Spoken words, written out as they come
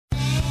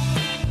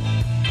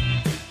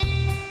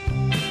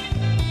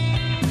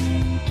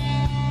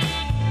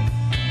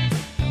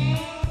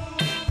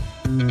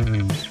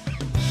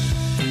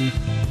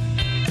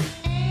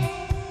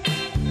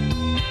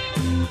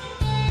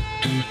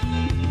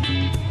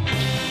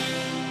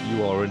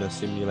are in a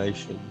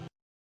simulation.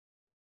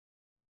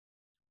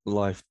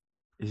 Life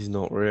is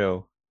not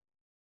real.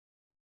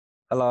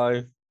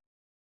 Hello,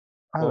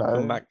 welcome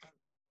Hello. back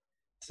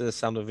to the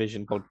Sound of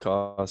Vision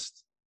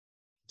podcast,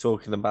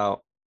 talking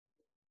about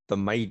the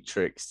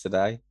Matrix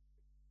today.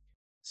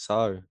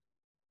 So,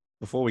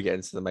 before we get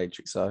into the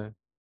Matrix, though,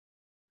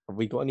 have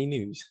we got any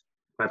news?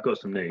 I've got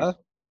some news.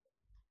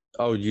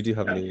 Oh, you do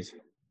have Yeah. news.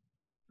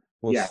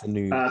 What's the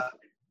news?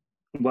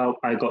 Well,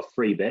 I got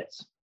 3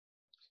 bits,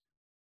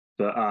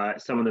 but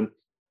some of them,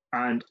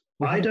 and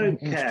We I don't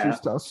haven't care.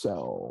 introduced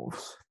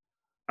ourselves.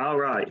 All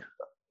right.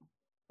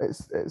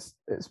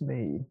 It's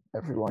me.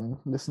 Everyone,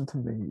 listen to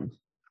me.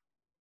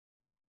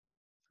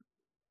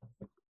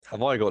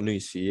 Have I got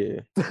news for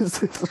you?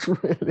 This is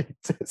really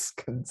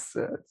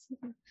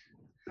disconcerting.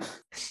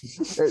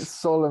 It's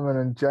Solomon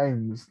and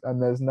James,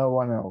 and there's no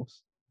one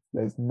else.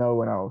 There's no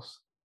one else.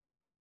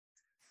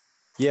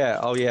 Yeah.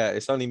 Oh, yeah.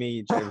 It's only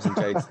me, James, and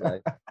Jade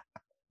today.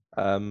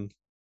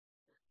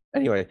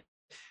 Anyway,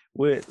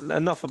 we're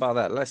enough about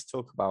that. Let's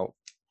talk about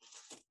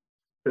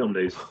Film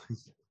news.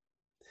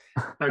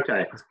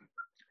 Okay.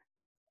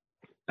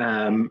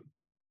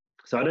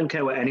 So I don't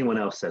care what anyone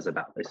else says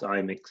about this.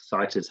 I'm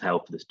excited as hell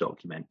for this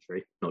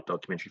documentary. Not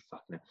documentary,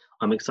 fucking it.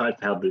 I'm excited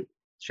for how the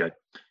show.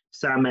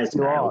 Sam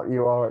Esmail.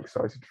 You are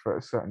excited for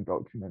a certain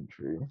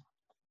documentary.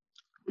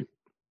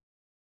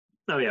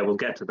 Oh yeah, we'll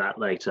get to that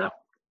later.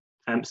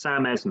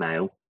 Sam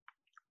Esmail,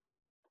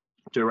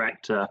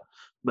 director,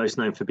 most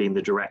known for being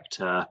the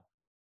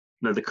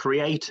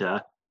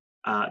creator,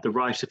 the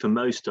writer for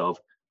most of,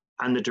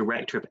 and the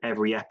director of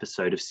every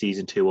episode of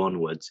season 2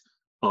 onwards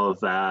of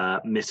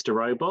Mr.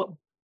 Robot.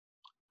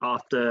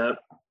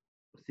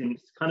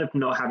 Since kind of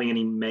not having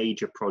any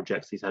major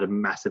projects, he's had a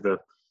massive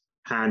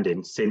hand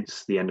in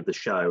since the end of the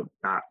show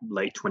at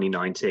late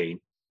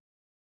 2019.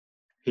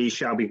 He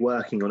shall be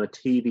working on a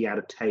TV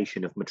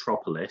adaptation of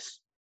Metropolis,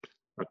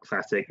 a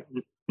classic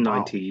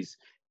 90s,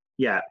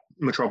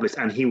 Metropolis,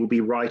 and he will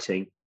be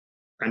writing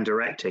and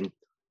directing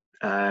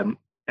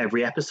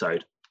every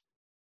episode.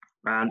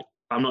 And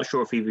I'm not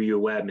sure if either of you are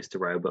aware, Mr.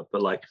 Robot,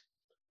 but I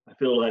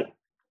feel like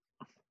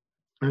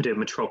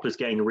Metropolis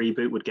getting a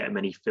reboot would get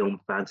many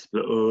film fans to be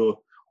like,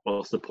 oh,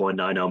 what's the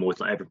point? I know I'm always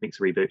like, everything's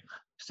a reboot.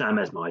 Sam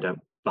Esmail, I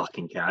don't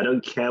fucking care. I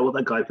don't care what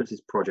that guy puts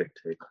his project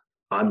to.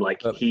 I'm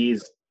like,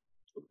 he's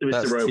Mr.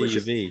 That's Robot.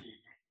 TV.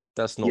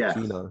 That's not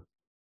Kino.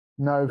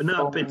 No,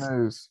 film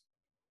news.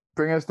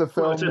 Bring us the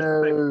film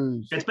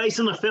news. It's based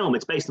on a film.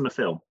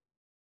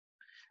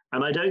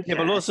 And I don't care. Yeah,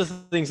 but lots of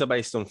things are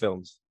based on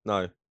films.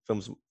 No,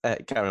 films.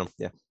 Carry on.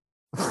 Yeah.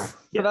 But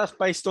that's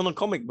based on a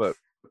comic book.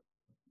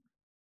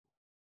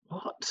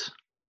 What?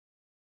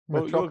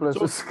 Metropolis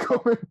is a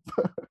comic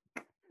book.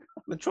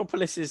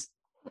 Metropolis is.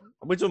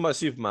 We're talking about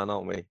Superman,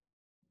 aren't we?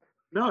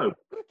 No.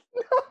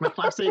 The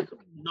classic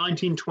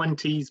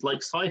 1920s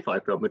sci-fi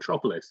film,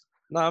 Metropolis.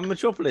 No,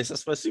 Metropolis.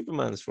 That's where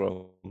Superman's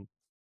from.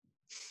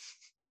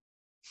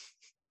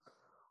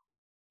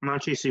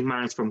 Actually,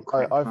 Superman's from.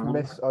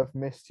 I've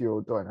missed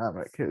your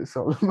dynamic here,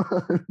 Solomon.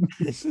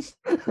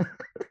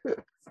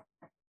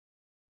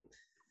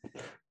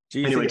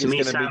 Anyway, to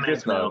me, Sam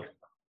Esmail.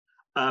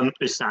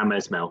 Is Sam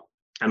Esmail,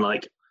 and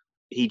I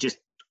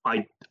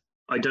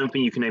don't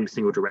think you can name a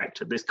single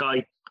director. This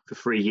guy for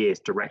 3 years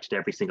directed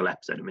every single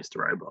episode of Mr.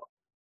 Robot,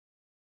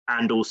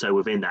 and also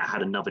within that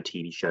had another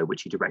TV show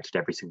which he directed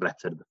every single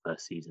episode of the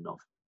first season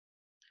of.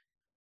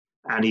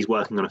 And he's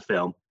working on a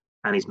film,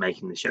 and he's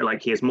making the show.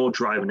 He has more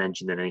drive and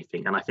engine than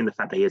anything. And I think the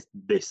fact that he has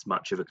this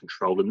much of a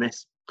control in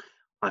this,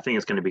 I think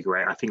it's going to be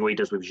great. I think what he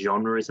does with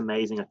genre is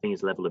amazing. I think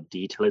his level of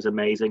detail is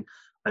amazing.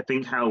 I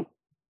think how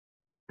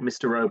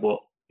Mr.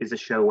 Robot is a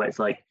show where it's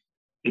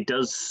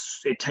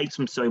it takes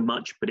from so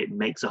much, but it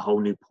makes a whole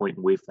new point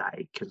with that.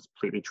 It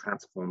completely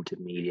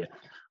transformative media.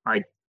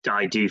 I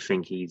do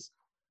think he's,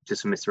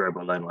 just for Mr.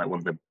 Robot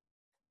alone,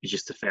 he's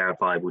just a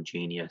verifiable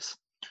genius.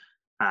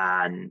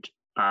 And,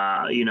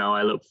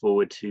 I look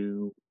forward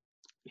to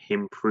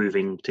him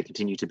proving to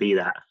continue to be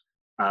that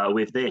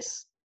with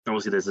this.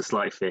 Obviously, there's a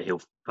slight fear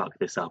he'll fuck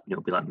this up and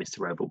it'll be like Mr.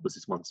 Robot was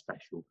his one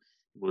special,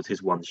 was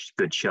his one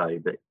good show.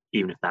 But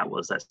even if that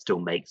still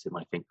makes him,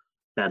 I think,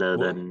 better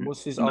than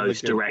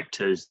most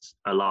directors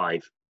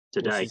alive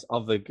today. What's his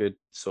other good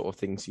sort of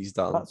things he's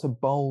done? That's a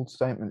bold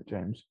statement,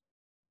 James.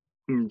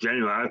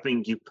 Genuinely, I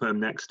think you put him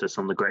next to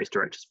some of the greatest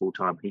directors of all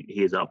time.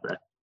 He is up there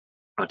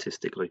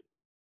artistically.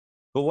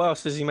 But what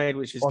else has he made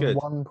which is on good?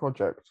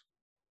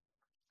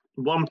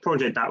 One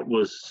project that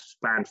was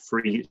spanned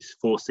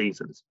 4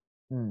 seasons.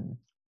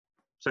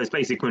 So it's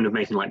basically kind of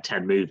making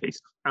 10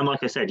 movies. And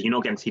like I said, you're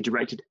not getting to see, he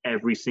directed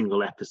every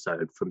single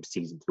episode from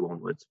season 2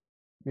 onwards.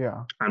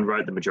 Yeah. And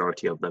wrote the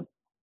majority of them.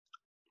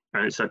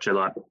 And it's such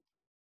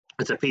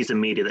it's a piece of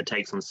media that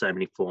takes on so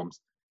many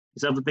forms.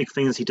 His other big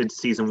things he did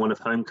season 1 of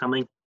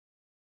Homecoming,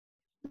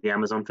 the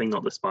Amazon thing,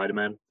 not the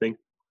Spider-Man thing.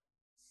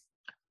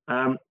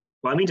 Well,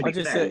 I mean, to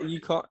be fair, you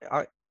can't.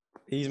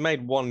 He's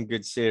made one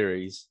good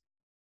series.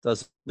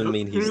 Doesn't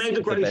mean he made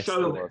the greatest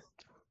show.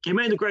 He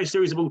made the greatest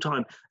series of all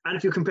time. And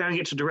if you're comparing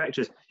it to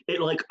directors, it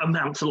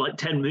amounts to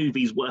 10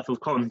 movies worth of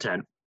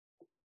content.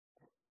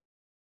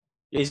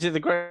 Is it the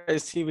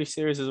greatest TV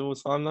series of all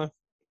time, though?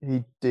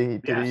 He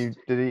did. Yes.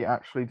 Did he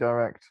actually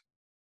direct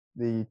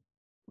the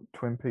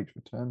Twin Peaks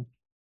Return?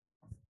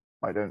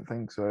 I don't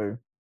think so.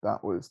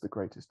 That was the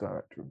greatest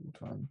director of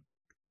all time.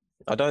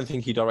 I don't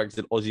think he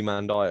directed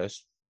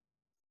Ozymandias,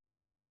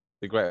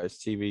 the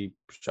greatest TV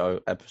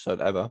show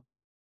episode ever.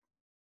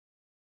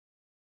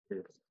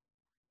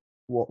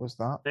 What was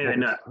that? Anyway,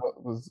 no.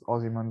 What was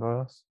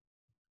Ozymandias?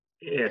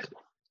 Yes.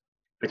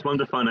 It's one of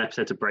the final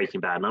episodes of Breaking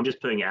Bad, and I'm just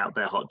putting it out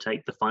there, hot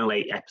take. The final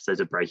 8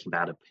 episodes of Breaking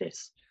Bad are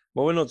piss.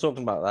 Well, we're not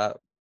talking about that.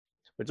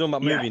 We're talking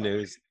about movie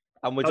news,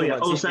 and we're talking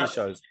about TV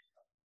shows.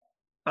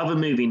 Other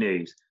movie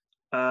news.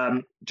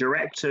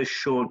 Director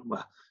Sean.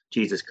 Well,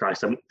 Jesus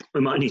Christ, I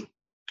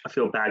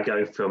feel bad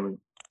going from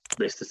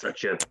this to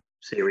such a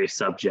serious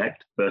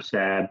subject, but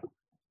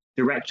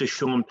director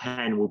Sean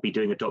Penn will be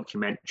doing a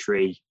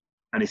documentary,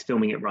 and is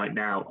filming it right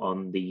now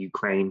on the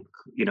Ukraine.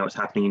 You know what's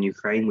happening in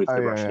Ukraine with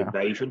the Russian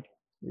invasion.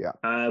 Yeah.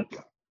 I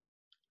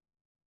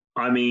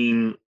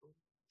mean,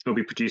 it'll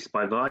be produced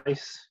by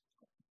Vice.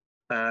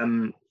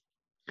 I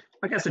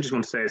guess I just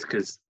want to say this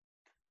because,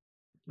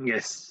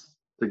 yes,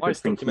 the good Vice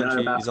thing to know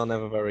about. documentaries are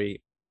never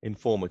very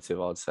informative,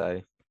 I'd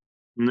say.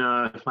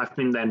 No, I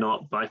think they're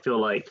not. But I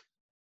feel like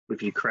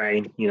with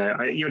Ukraine, you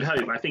know, you would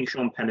hope. I think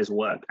Sean Penn has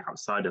worked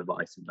outside of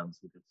Vice and done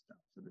some good stuff.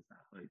 So there's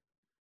that hope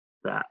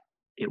that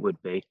it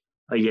would be.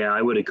 Yeah,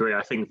 I would agree.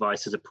 I think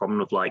Vice has a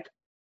problem of like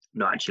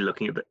not actually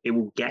looking at it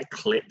will get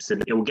clips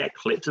of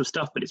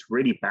stuff, but it's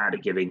really bad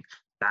at giving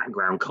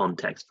background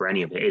context for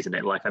any of it, isn't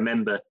it? Like I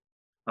remember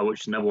I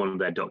watched another one of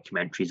their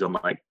documentaries on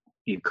like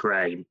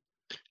Ukraine,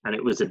 and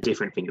it was a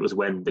different thing. It was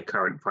when the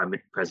current prime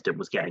president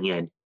was getting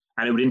in,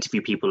 and it would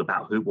interview people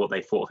about what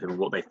they thought of him and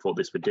what they thought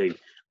this would do,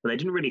 but they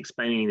didn't really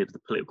explain any of the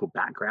political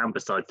background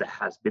besides there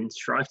has been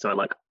strife.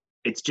 So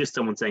it's just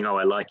someone saying, "Oh,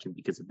 I like him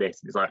because of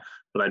this." And it's like,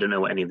 but I don't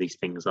know what any of these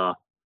things are.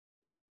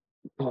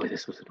 Boy,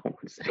 this was an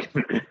awkward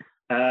segment.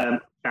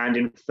 And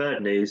in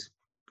third news,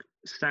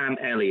 Sam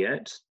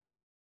Elliott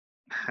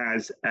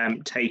has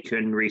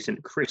taken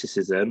recent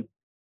criticism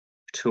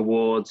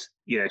towards,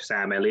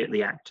 Sam Elliott,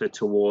 the actor,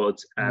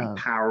 towards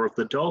Power of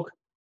the Dog.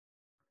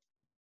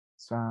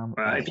 Sam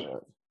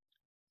Elliott.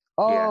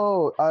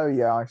 Oh,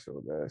 yeah, I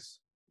saw this.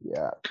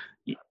 Yeah.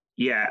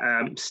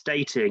 Yeah,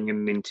 stating in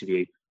an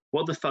interview,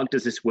 what the fuck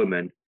does this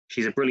woman,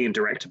 she's a brilliant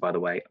director, by the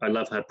way, I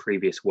love her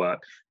previous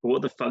work, but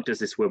what the fuck does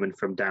this woman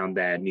from down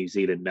there, New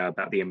Zealand, know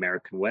about the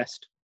American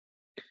West?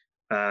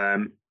 I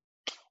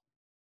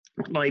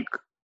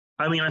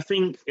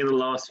think in the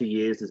last few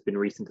years, there's been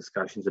recent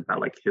discussions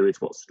about like who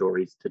is what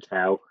stories to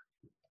tell.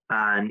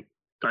 And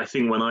I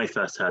think when I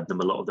first heard them,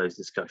 a lot of those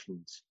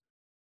discussions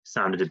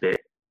sounded a bit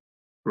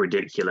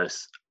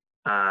ridiculous.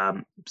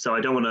 So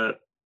I don't want to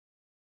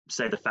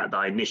say the fact that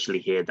I initially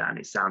hear that and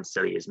it sounds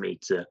silly as me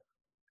to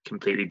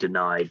completely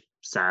deny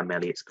Sam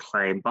Elliott's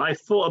claim. But I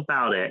thought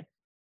about it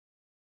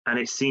and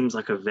it seems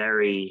like a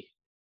very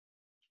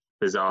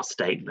bizarre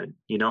statement.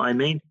 You know what I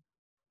mean?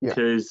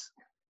 Because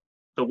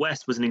the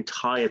West was an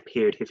entire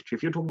period history.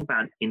 If you're talking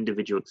about an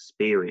individual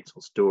experience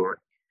or story,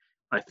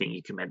 I think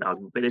you can make that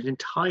argument. But an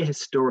entire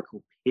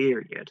historical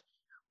period,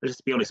 let's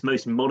just be honest,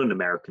 most modern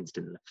Americans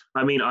didn't.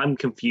 I mean, I'm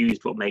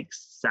confused what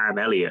makes Sam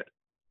Elliott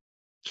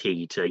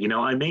key to, you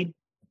know what I mean?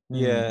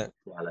 Yeah.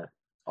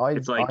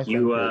 It's like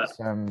it's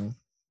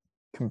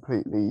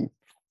completely.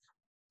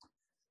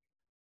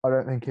 I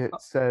don't think it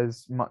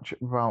says much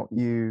about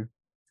you.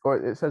 Or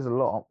it says a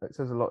lot. It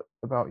says a lot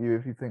about you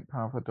if you think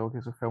Power of the Dog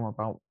is a film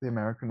about the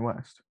American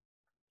West.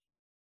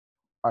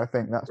 I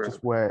think that's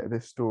just where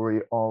this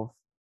story of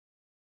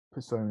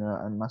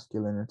persona and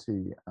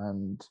masculinity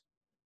and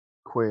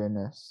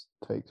queerness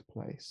takes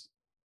place.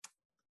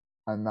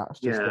 And that's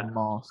just a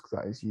mask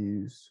that is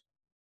used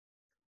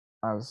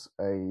as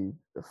a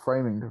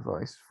framing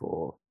device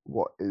for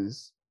what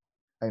is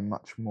a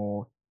much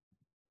more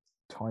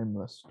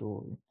timeless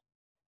story.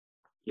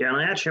 Yeah, and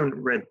I actually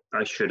haven't read,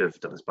 I should have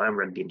done this, but I haven't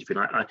read the interview.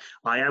 And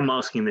I am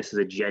asking this as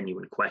a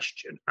genuine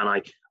question.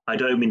 And I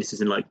don't mean this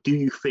as in like, do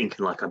you think,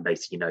 and like I'm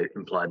basically,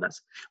 implying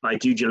that's, I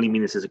do generally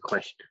mean this as a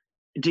question.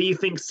 Do you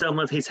think some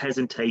of his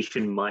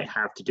hesitation might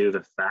have to do with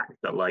the fact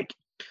that like,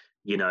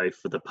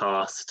 for the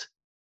past,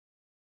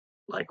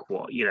 like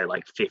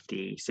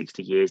 50,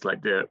 60 years,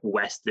 like the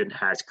Western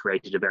has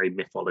created a very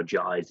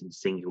mythologized and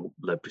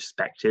singular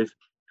perspective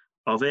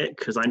of it?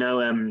 Because I know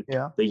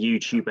the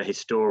YouTuber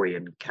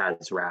historian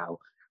Kaz Rao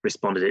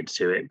responded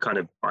to it kind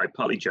of by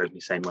partly jokingly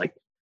saying like,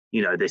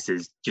 this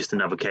is just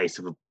another case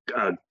of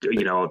a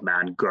old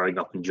man growing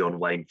up in John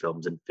Wayne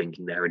films and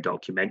thinking they're a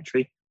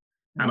documentary.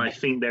 And I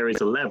think there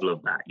is a level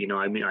of that,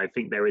 I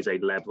think there is a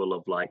level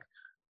of like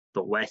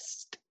the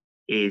West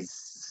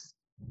is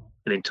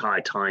an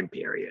entire time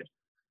period.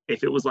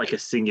 If it was like a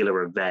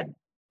singular event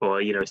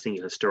or, a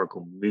singular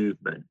historical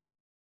movement,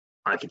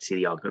 I could see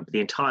the argument. But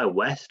the entire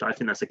West, I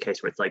think that's a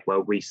case where it's like,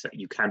 well, research,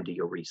 you can do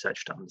your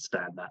research to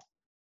understand that.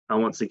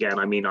 And once again,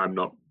 I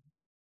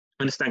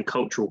understand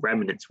cultural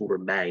remnants will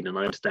remain, and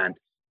I understand,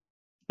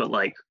 but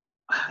like,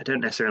 I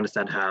don't necessarily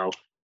understand how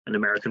an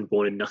American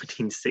born in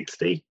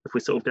 1960, if we're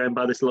sort of going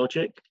by this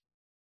logic,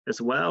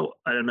 as well.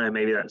 I don't know,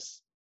 maybe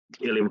that's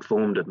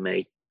ill-informed of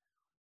me.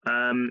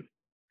 And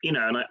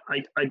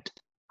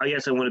I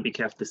guess I want to be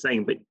careful to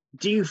saying, but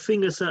do you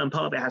think a certain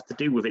part of it has to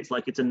do with it's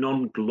like it's a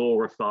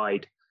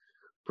non-glorified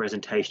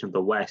presentation of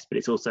the West, but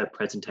it's also a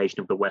presentation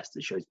of the West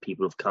that shows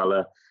people of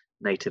color,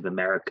 Native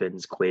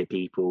Americans, queer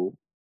people.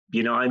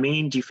 You know what I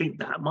mean? Do you think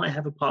that might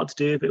have a part to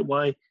do with it?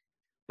 Why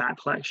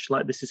backlash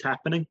like this is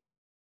happening?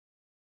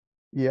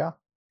 Yeah,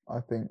 I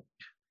think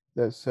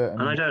there's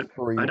certain And I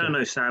don't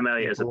know Sam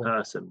Elliott as a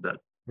person, but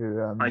who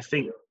I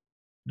think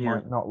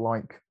might not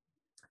like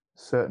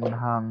certain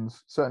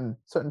hands,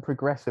 certain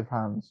progressive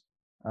hands,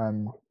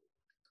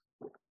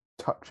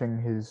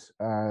 touching his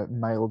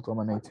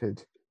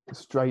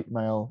straight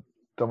male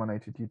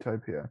dominated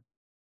utopia.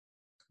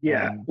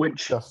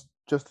 which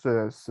just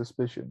a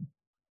suspicion.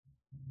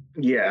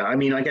 Yeah, I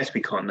mean, I guess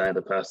we can't know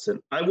the person.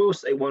 I will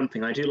say one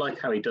thing. I do like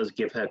how he does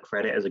give her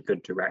credit as a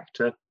good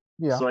director.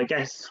 Yeah. So I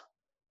guess,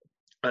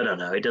 I don't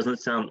know. It doesn't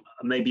sound,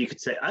 maybe you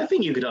could say, I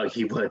think you could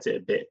argue he words it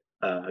a bit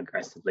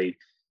aggressively.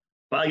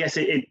 But I guess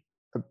it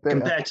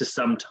compared to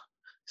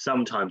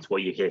sometimes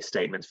what you hear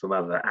statements from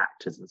other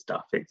actors and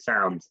stuff, it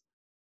sounds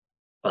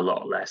a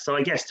lot less. So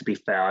I guess to be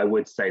fair, I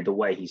would say the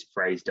way he's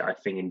phrased it, I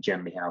think in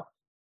generally how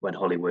when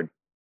Hollywood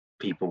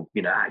people,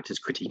 actors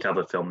critique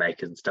other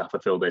filmmakers and stuff, I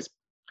feel there's,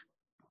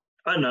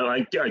 I don't know,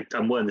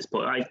 I'm more in this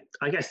point.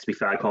 I guess to be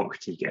fair, I can't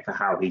critique it for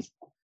how he's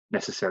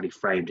necessarily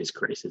framed his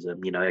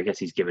criticism. I guess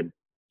he's given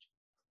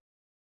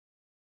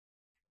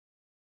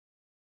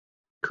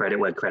credit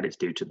where credit's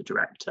due to the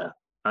director.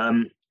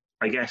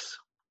 I guess,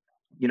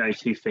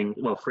 three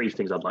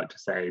things I'd like to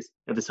say is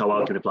if this whole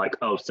argument of like,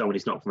 oh, someone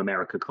who's not from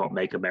America can't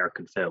make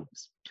American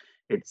films.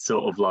 It's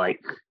sort of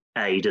like,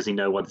 A, does he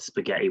know why the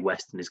spaghetti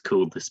Western is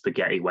called the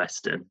spaghetti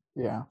Western?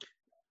 Yeah.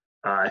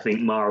 I think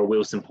Mara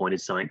Wilson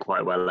pointed something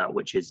quite well out,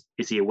 which is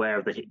he aware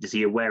of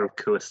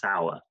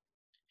Kurosawa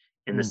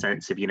in the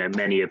sense of,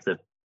 many of the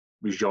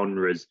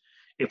genres.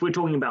 If we're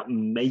talking about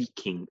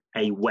making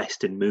a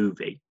Western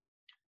movie,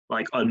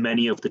 like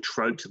many of the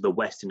tropes of the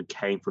Western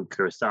came from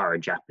Kurosawa, a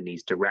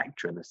Japanese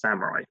director, in the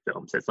samurai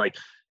films. It's like,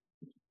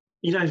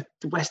 the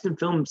Western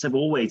films have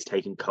always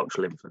taken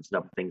cultural influence and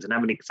other things and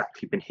haven't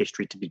exactly been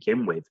history to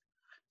begin with.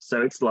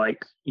 So it's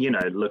like,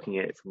 looking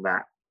at it from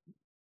that.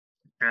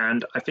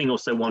 And I think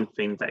also one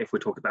thing that if we're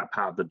talking about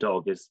Power of the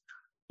Dog is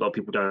a lot of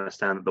people don't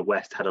understand that the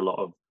West had a lot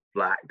of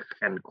Black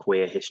and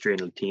queer history and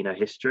Latino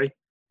history,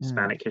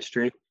 Hispanic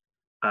history.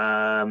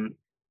 And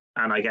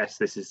I guess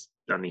this is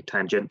only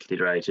tangentially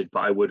related,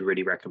 but I would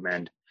really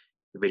recommend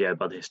the video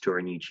by the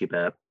historian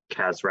YouTuber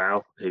Kaz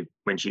Rao, who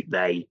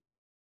they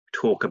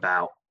talk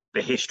about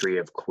the history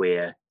of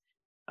queer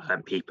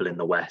people in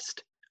the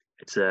West.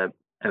 It's a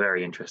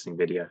very interesting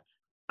video.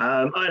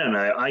 I don't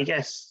know. I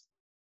guess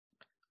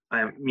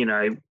I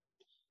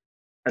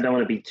don't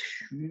want to be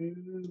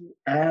too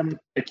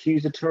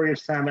accusatory of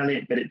Sam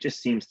Elliott, but it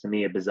just seems to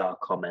me a bizarre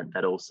comment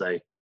that also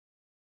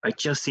it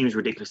just seems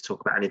ridiculous to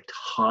talk about an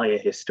entire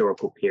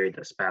historical period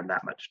that spanned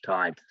that much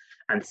time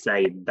and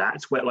say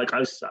that's where, like,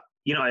 I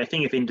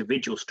think if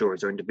individual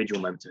stories or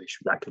individual moments of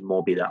history, that could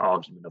more be the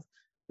argument of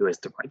who has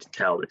the right to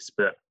tell this.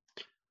 But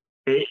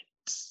and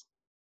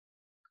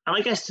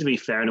I guess to be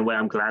fair, in a way,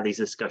 I'm glad these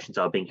discussions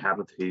are being had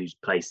with whose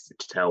place to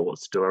tell what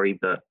story,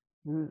 but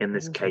in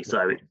this case,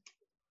 I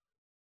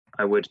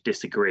would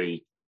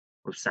disagree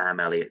with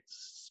Sam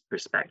Elliott's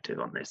perspective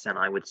on this, and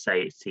I would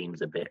say it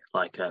seems a bit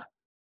like a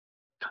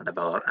kind of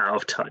a out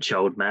of touch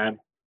old man,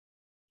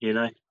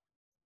 Yeah.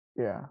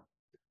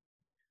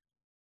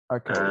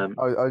 Okay.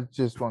 I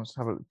just want to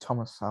have a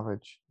Thomas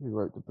Savage, who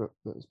wrote the book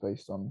that it's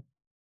based on,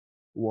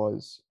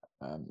 was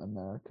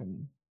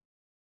American,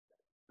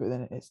 but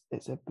then it's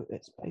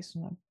based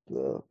on a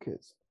book.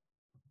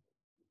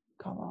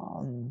 Come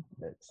on,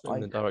 it's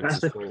like that's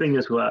the thing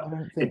as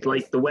well. It's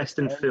like the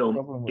Western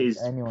film is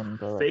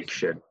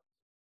fiction.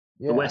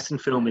 Yeah. The Western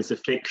film is a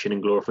fiction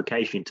and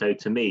glorification. So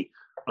to me,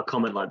 a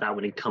comment like that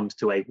when it comes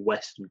to a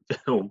Western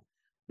film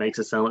makes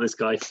it sound like this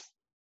guy,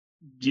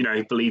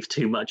 believes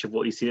too much of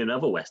what he's seen in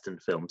other Western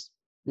films.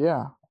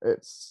 Yeah,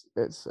 it's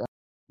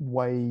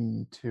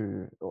way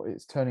too, or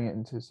it's turning it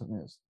into something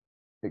that's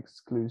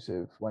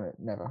exclusive when it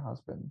never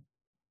has been.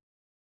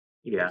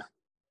 Yeah.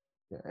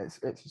 It's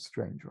a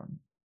strange one.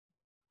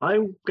 I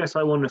guess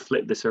I want to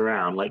flip this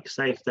around. Like,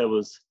 say if there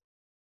was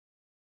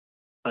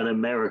an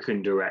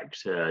American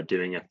director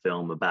doing a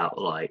film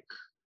about, like,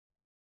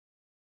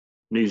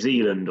 New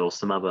Zealand or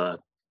some other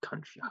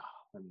country,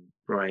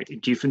 right?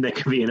 Do you think there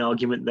could be an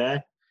argument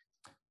there?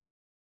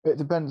 It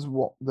depends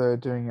what they're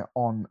doing it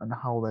on and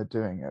how they're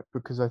doing it,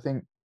 because I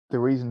think the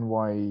reason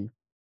why,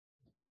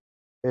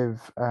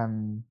 if I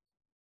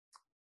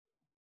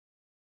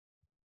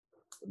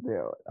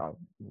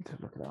need to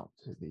look it up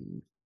to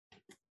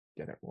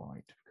get it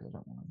right, because I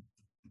don't want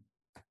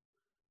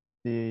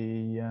to.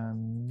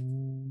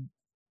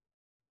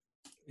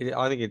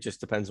 I think it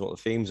just depends on what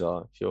the themes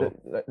are. If you're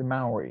the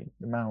Maori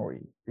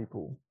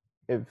people,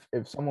 if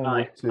someone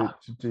were to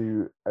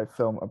do a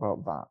film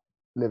about that,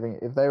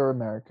 if they were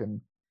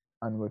American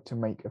and were to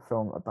make a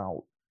film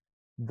about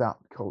that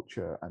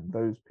culture and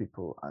those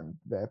people and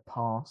their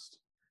past,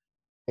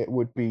 it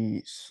would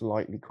be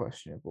slightly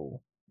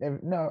questionable.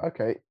 No,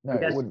 okay, no, I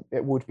it guess wouldn't.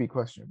 It would be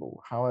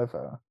questionable.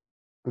 However,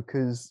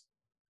 because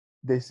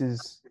this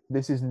is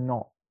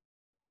not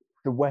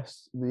the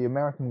West, the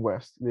American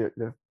West,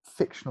 the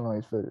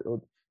fictionalized version,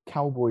 or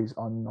cowboys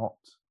are not.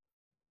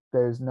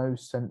 There's no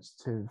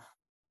sensitive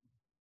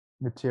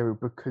material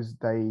because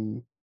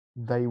they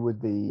were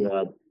the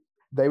uh,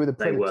 they were the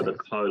they were the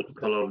primitive.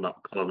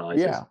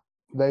 colonizers. Yeah,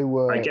 they I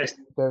were. guess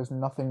There's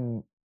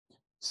nothing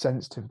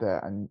sensitive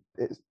there, and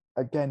it's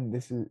again.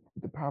 This is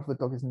the Power of the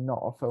Dog is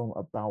not a film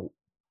about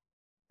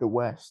the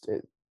West.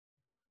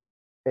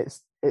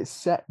 It's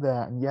set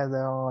there, and yeah,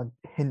 there are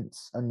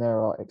hints and there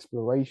are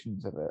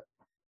explorations of it,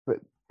 but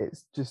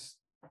it's just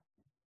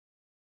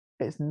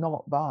it's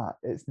not that.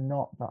 It's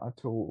not that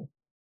at all.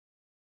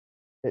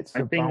 It's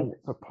I think about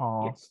the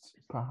past,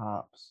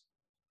 perhaps,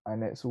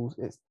 and it's also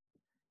it's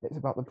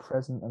about the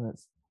present, and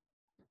it's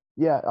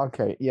yeah,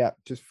 okay, yeah.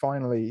 Just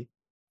final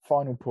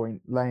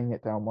point, laying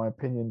it down. My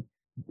opinion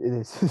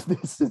is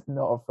this is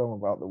not a film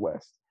about the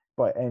West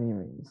by any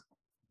means.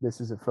 This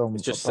is a film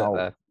It's just set about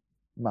there.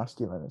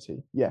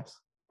 masculinity. Yes.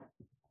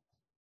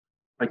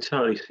 I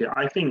totally see.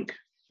 I think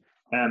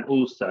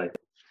also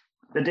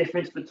the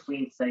difference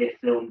between, say, a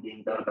film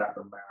being done about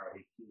the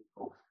Maori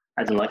people,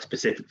 as in like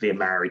specifically a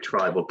Maori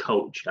tribe or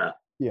culture,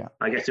 Yeah.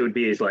 I guess it would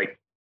be is like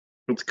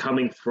it's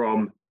coming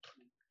from,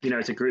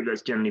 it's a group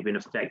that's generally been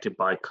affected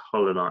by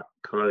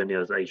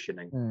colonization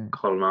and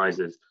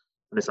colonizers,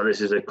 and it's like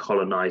this is a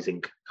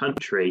colonizing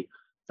country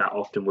that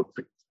often would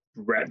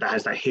that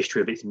has that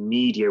history of its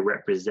media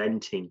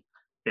representing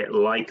it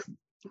like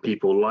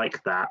people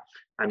like that,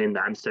 and in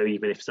that, and so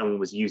even if someone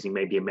was using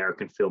maybe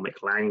American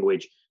filmic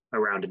language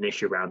around an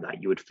issue around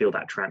that, you would feel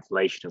that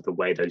translation of the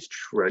way those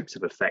tropes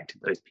have affected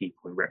those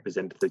people and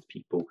represented those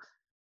people,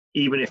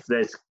 even if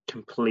there's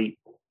complete,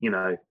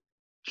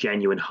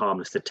 genuine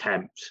harmless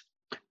attempt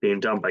being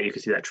done, but you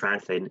can see that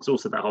translated. And it's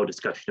also that whole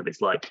discussion of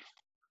it's like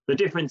the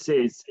difference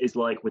is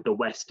like with the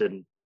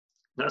Western,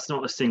 that's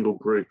not a single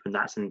group and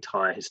that's an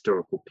entire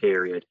historical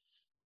period.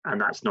 And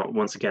that's not,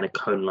 once again, a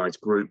colonized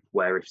group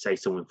where if, say,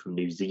 someone from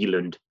New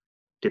Zealand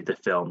did the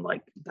film,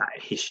 like that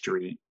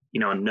history,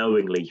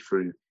 unknowingly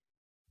through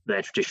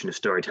their tradition of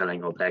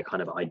storytelling or their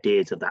kind of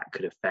ideas of that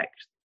could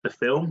affect the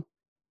film.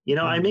 You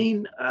know what I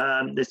mean?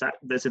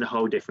 There's a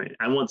whole different,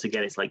 and once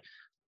again, it's like,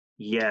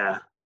 yeah,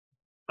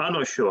 I'm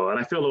not sure. And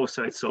I feel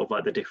also it's sort of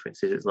like the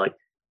difference is it's like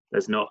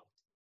there's not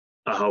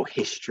a whole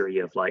history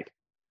of like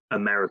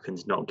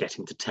Americans not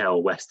getting to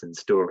tell Western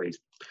stories.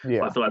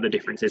 Yeah. I feel like the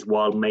difference is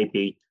while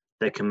maybe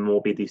there can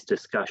more be these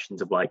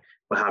discussions of like,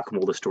 well, how come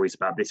all the stories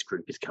about this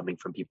group is coming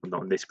from people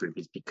not in this group,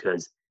 is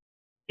because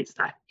it's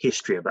that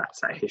history of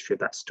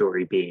that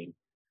story being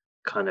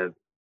kind of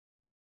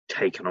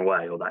taken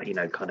away, or that,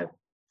 kind of,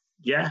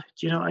 yeah,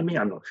 do you know what I mean?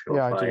 I'm not sure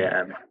Yeah, if I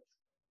do.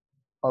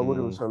 I would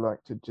Mm. also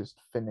like to just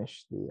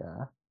finish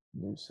the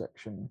news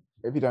section,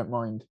 if you don't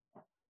mind,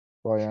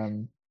 by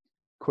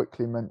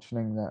quickly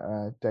mentioning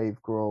that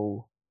Dave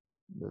Grohl,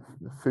 the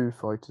Foo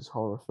Fighters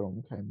horror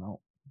film came out.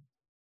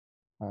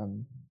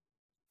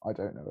 I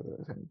don't know whether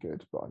it's any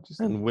good, but I just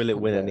And will it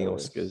win any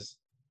hilarious. Oscars?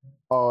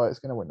 Oh, it's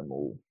going to win them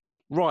all.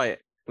 Right.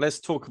 Let's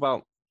talk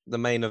about the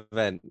main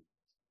event.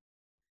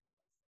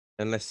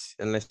 Unless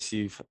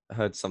you've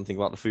heard something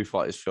about the Foo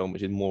Fighters film,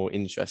 which is more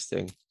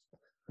interesting.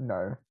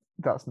 No,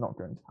 that's not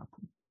going to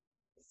happen.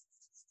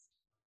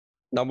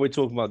 Now we're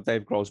talking about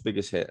Dave Grohl's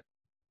biggest hit,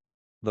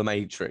 The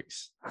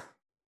Matrix.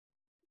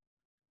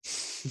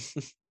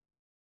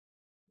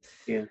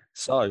 Yeah.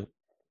 So,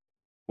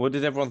 what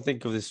did everyone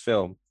think of this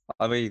film?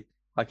 I mean,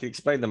 I can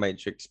explain The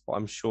Matrix, but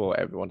I'm sure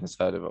everyone has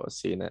heard of it or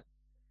seen it.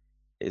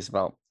 It's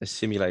about a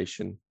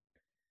simulation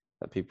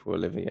that people are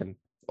living in,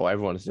 or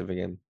everyone is living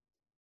in.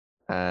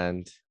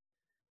 And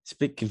it's a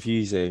bit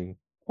confusing.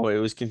 Or it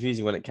was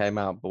confusing when it came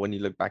out, but when you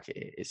look back at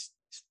it, it's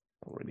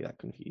not really that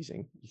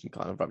confusing. You can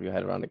kind of wrap your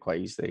head around it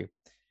quite easily.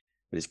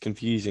 But it's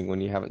confusing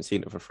when you haven't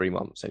seen it for 3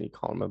 months and you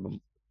can't remember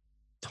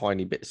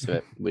tiny bits of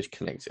it, which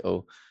connects it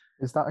all.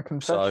 Is that a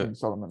confession,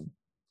 Solomon?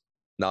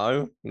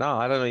 No,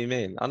 I don't know what you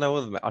mean. I know all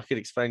of it. I could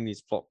explain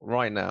this plot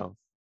right now.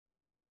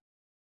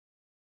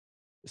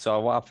 So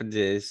what happens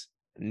is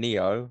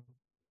Neo.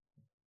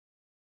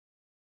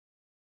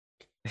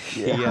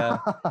 Yeah.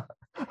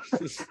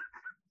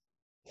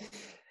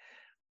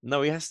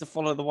 No, he has to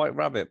follow the white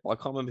rabbit, but I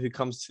can't remember who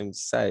comes to him to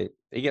say.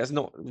 He gets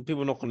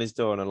people knock on his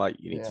door and are like,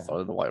 "You need to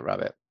follow the white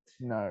rabbit."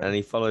 No. And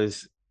he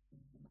folloes.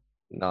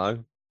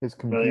 No. His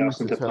Well, they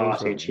asked him computer to tells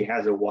party and him. she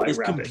has a white His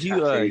rabbit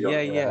computer. tattooed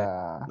on Yeah.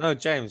 her. No,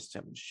 James.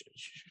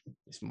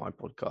 It's my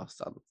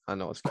podcast. I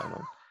know what's going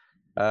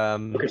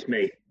on. Look at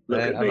me. Look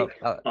at me.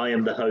 I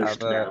am the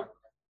host now.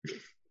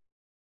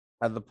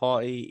 At the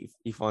party,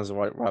 he finds the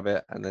white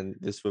rabbit, and then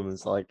this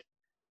woman's like,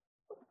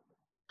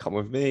 "Come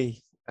with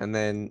me." And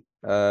then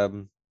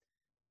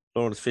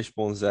Lawrence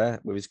Fishburne's there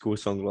with his cool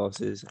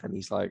sunglasses, and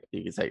he's like,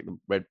 "You can take the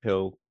red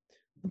pill,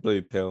 the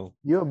blue pill."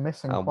 You're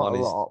missing quite one a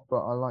is- lot,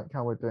 but I like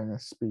how we're doing a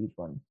speed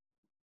run.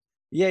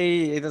 Yeah,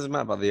 it doesn't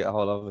matter about the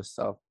whole other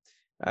stuff.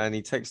 and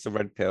he takes the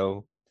red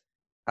pill,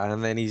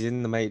 and then he's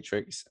in the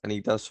Matrix, and he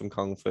does some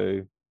kung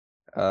fu.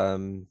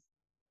 No,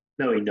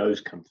 he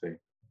knows kung fu.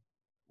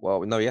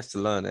 Well, no, he has to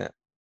learn it,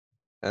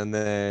 and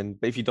then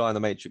but if you die in the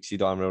Matrix, you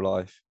die in real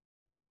life,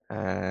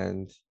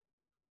 and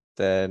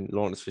then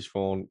Lawrence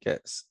Fishburne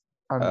gets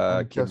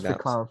And just for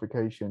kidnapped.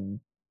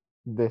 clarification,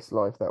 this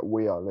life that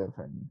we are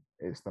living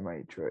is the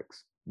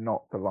Matrix,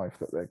 not the life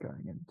that they're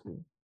going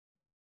into.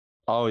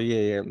 Oh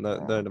yeah, no,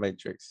 Yeah. no, the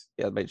Matrix.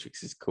 Yeah, the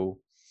Matrix is cool,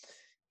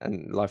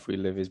 and life we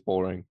live is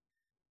boring.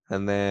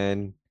 And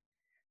then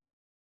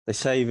they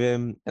save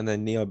him, and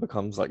then Neo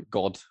becomes like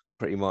God,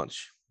 pretty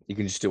much. He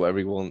can just do whatever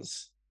he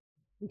wants.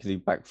 He can do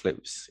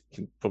backflips. He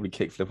can probably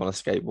kickflip on a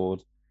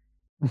skateboard.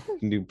 He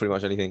can do pretty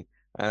much anything.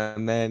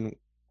 And then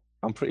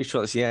I'm pretty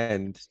sure that's the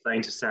end.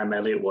 Explain to Sam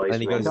Elliott why And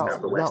he's he wrong goes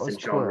about the Western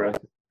genre.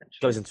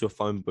 goes into a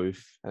phone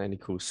booth, and then he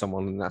calls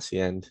someone, and that's the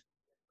end.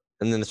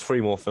 And then there's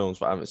 3 more films,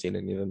 but I haven't seen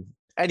any of them.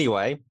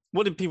 Anyway,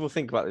 what did people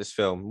think about this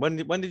film? When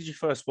did you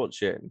first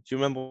watch it? Do you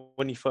remember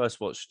when you first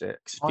watched it?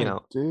 'Cause it's been I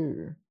out.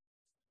 do.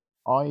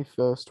 I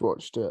first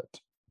watched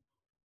it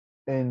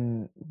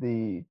in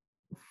the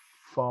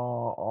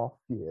far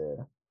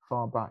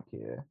back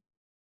year,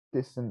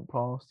 distant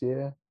past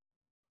year,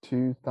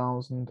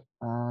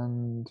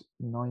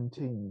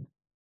 2019.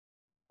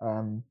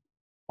 I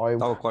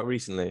Oh, quite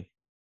recently.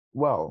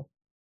 well,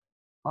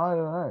 I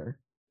don't know,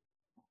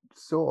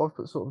 sort of,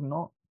 but sort of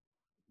not.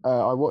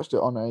 I watched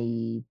it on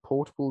a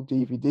portable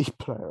DVD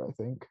player, I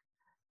think.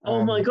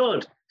 Oh my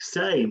god,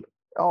 same.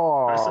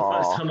 That's the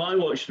first Oh, time I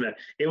watched it.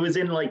 It was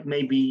in like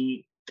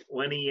maybe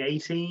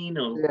 2018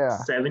 or yeah,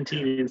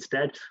 17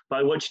 instead, but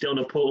I watched it on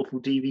a portable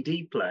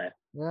DVD player.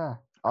 yeah.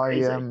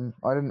 Crazy.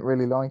 I didn't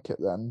really like it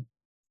then,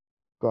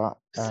 but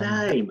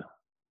Same.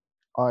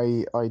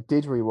 I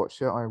did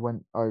rewatch it. I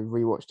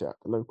rewatched it at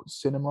the local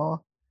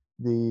cinema.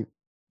 It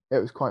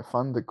was quite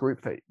fun. The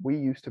group that we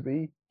used to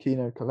be,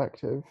 Kino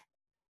Collective,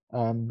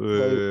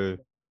 Boo.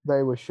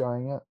 they were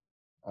showing it.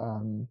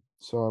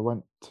 So I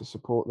went to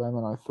support them,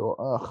 and I thought,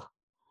 ugh,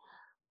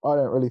 I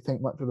don't really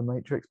think much of the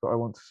Matrix, but I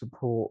want to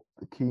support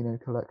the Kino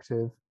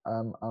Collective.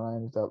 And I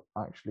ended up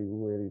actually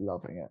really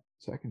loving it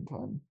second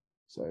time.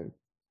 So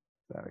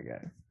there we go.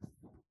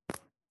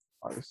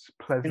 I was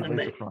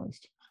pleasantly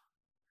surprised.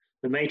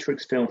 The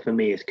Matrix film for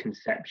me is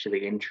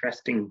conceptually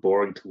interesting,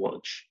 boring to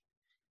watch.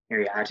 In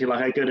reality,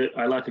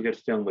 I like a good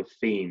film with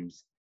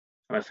themes,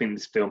 and I think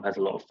this film has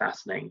a lot of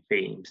fascinating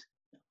themes,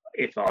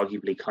 if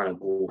arguably kind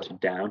of watered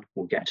down.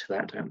 We'll get to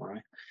that, don't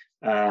worry.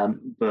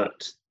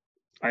 But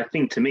I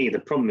think to me the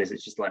problem is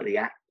it's just like the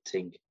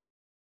acting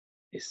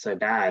is so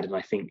bad, and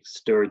I think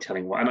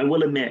storytelling. And I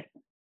will admit,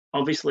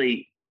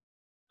 obviously,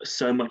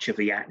 so much of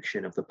the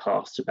action of the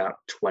past about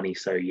 20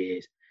 so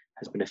years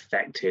has been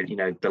affected. You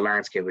know, the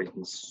landscape has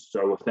been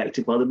so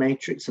affected by the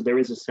Matrix. So there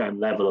is a certain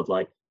level of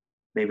like,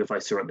 maybe if I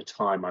saw it at the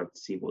time, I would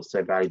see what's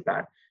so valued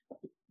about.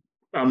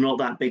 I'm not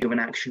that big of an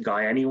action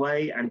guy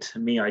anyway, and to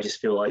me, I just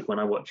feel like when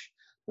I watch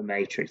the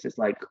Matrix, it's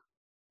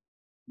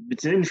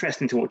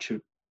interesting to watch a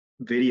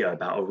video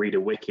about or read a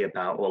wiki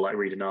about or like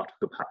read an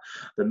article about.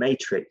 The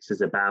Matrix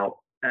is about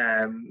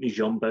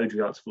Jean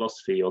Baudrillard's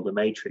philosophy, or the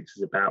Matrix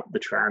is about the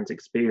trans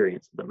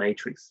experience, the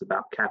Matrix is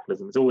about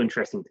capitalism. It's all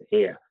interesting to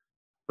hear,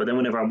 but then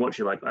whenever I'm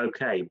watching, like,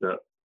 okay, but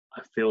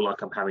I feel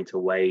like I'm having to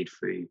wade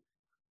through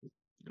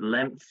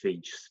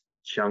lengthy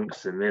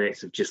chunks and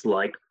minutes of just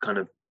like kind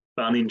of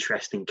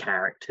uninteresting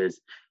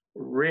characters,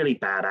 really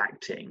bad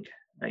acting,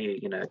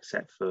 you know,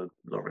 except for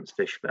Lawrence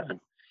Fishburne,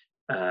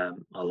 our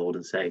Lord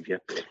and Savior,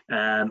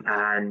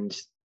 and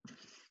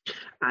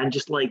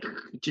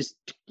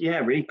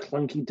really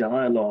clunky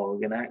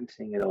dialogue and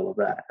acting and all of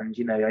that. And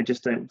you know, I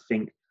just don't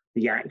think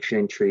the action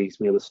intrigues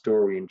me or the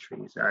story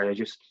intrigues. I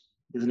just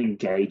doesn't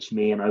engage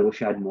me, and I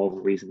wish I had more of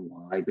a reason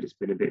why. But it's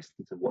been a bit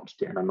since I've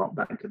watched it, and I'm not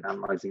that good at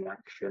analysing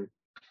action.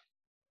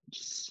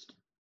 Just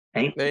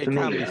ain't It for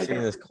can me. be seen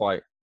as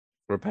quite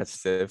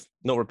repetitive.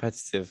 Not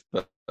repetitive,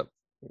 but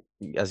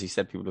as you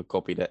said, people have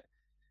copied it.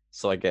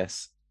 So I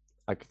guess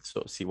I can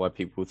sort of see why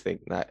people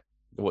think that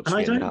watching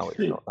it now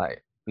is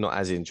not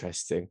as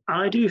interesting.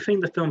 I do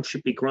think the film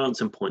should be granted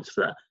some points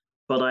for that,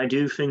 but I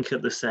do think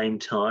at the same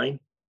time,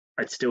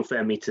 it's still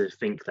fair me to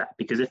think that,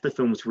 because if the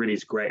film's really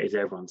as great as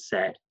everyone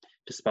said,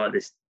 despite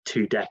this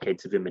 2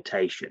 decades of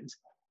imitations,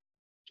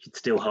 it should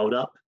still hold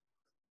up.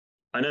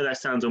 I know that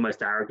sounds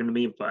almost arrogant to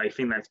me, but I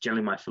think that's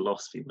generally my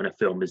philosophy when a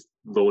film is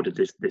lauded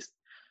as this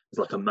is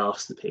like a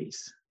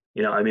masterpiece.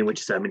 You know what I mean?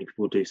 Which so many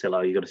people do say,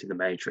 oh, you got to see The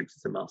Matrix,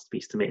 it's a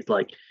masterpiece. To me, it's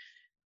like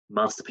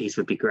masterpiece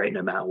would be great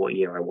no matter what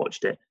year I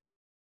watched it.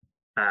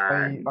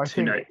 And I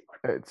think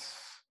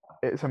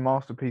it's a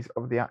masterpiece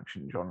of the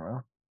action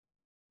genre,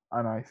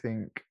 and I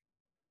think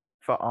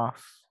for us,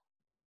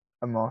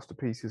 a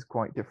masterpiece is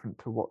quite different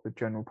to what the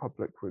general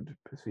public would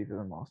perceive as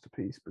a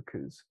masterpiece,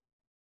 because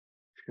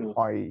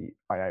I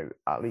know,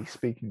 at least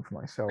speaking for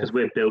myself, because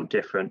we're built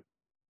different.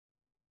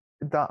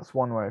 That's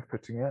one way of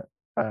putting it.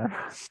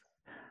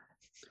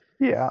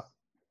 Yeah,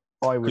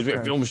 I would. Because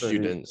we're film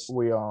students.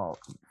 We are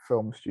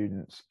film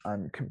students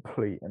and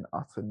complete and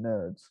utter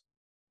nerds.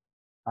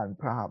 and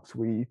perhaps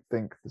we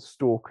think the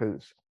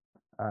Stalkers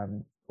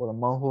or the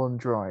Mulholland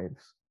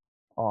Drives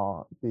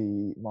are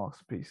the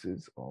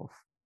masterpieces of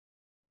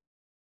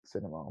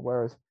cinema,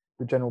 whereas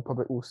the general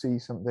public will see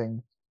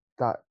something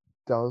that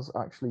does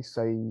actually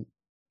say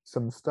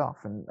some stuff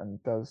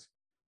and does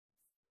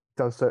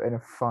so in a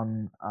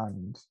fun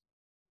and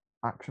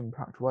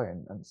action-packed way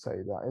and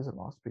say that is a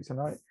masterpiece. And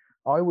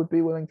I would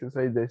be willing to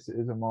say this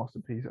is a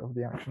masterpiece of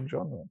the action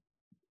genre.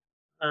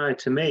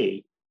 To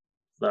me,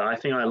 I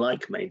think I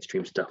like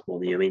mainstream stuff more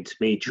than you. I mean, to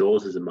me,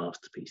 Jaws is a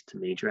masterpiece. To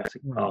me,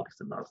 Jurassic Park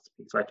is a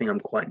masterpiece. So I think I'm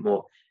quite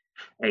more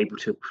able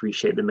to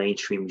appreciate the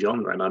mainstream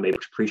genre, and I'm able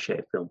to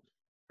appreciate a film.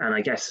 And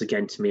I guess,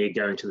 again, to me,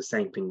 going to the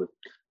same thing with,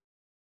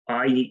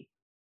 I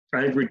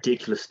have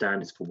ridiculous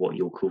standards for what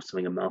you'll call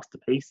something a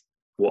masterpiece,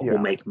 what will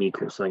make me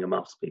call something a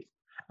masterpiece.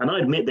 And I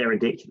admit they're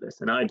ridiculous,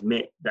 and I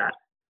admit that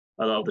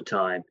a lot of the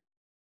time,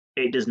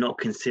 it does not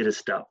consider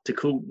stuff. To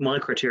call my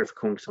criteria for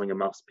calling something a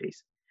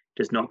masterpiece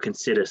does not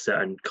consider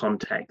certain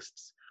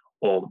contexts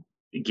or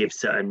give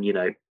certain,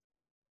 it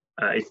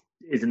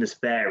isn't as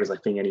fair as I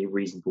think any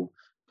reasonable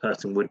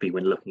person would be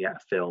when looking at a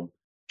film,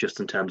 just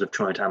in terms of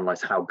trying to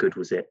analyze how good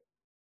was it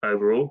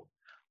overall.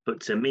 But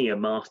to me, a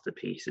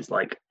masterpiece is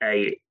like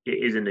it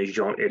isn't a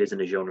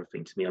genre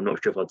thing to me. I'm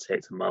not sure if I'd say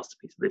it's a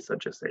masterpiece of this. I'd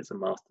just say it's a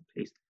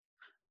masterpiece.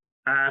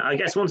 I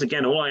guess once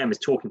again, all I am is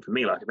talking for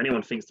me. Like if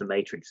anyone thinks The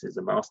Matrix is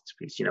a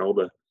masterpiece, all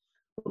the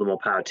more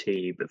power to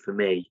you. But for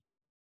me,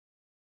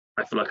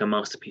 I feel like a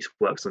masterpiece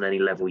works on any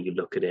level you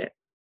look at it.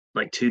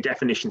 Like two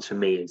definitions for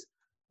me is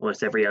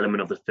almost every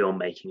element of the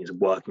filmmaking is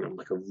working on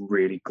like a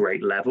really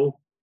great level,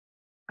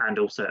 and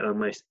also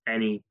almost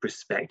any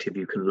perspective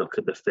you can look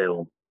at the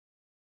film,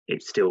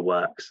 it still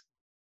works.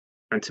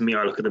 And to me,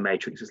 I look at The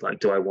Matrix as like,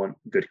 do I want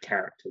good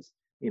characters?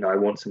 I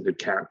want some good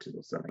characters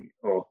or something.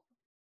 Or,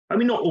 I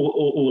mean, not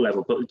all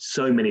level, but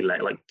so many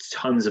like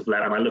tons of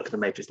level. And I look at The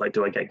Matrix like,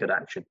 do I get good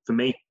action? For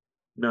me,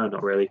 no,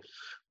 not really.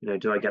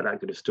 Do I get that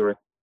good a story?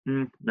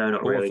 No,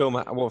 not really.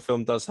 What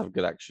film does have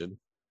good action?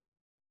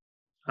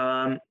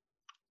 I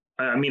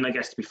mean, I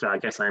guess to be fair, I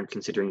guess I am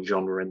considering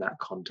genre in that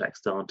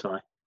context, aren't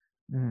I?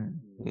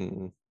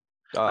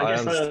 I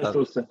guess understand.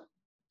 also,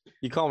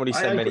 you can't really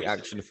say many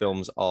action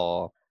films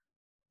are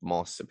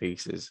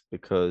masterpieces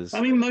because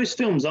I mean, most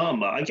films are.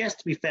 But I guess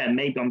to be fair,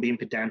 maybe I'm being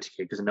pedantic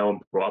here because no one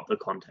brought up the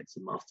context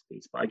of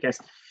masterpiece. But I guess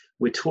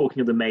we're talking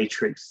of The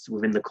Matrix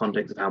within the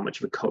context of how much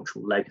of a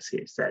cultural legacy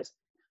it says,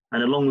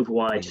 and along with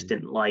why I just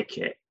didn't like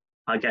it,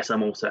 I guess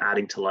I'm also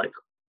adding to like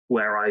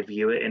where I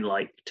view it in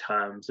like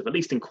terms of at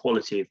least in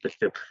quality of the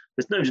film.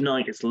 There's no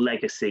denying its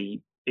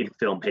legacy in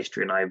film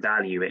history, and I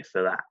value it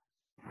for that.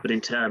 But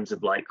in terms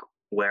of like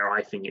where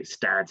I think it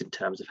stands in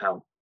terms of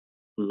how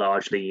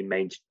largely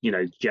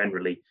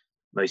generally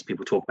most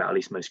people talk about, at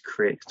least most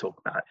critics talk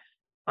about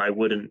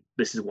it,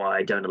 this is why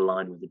I don't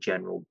align with the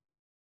general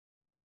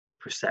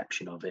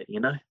perception of it,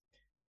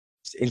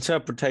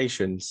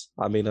 Interpretations.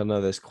 I mean, I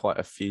know there's quite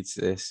a few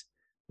to this.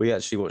 We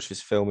actually watched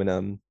this film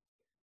in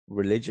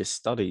religious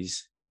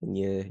studies in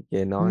year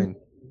 9.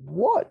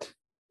 What?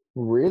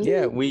 Really?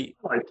 Yeah, wow.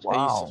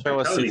 I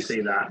totally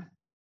see that.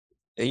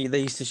 They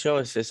used to show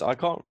us this. I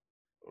can't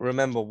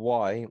remember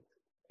why.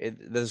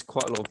 There's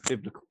quite a lot of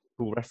biblical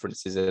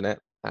references in it,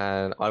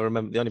 and I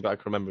remember the only bit I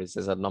can remember is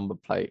there's a number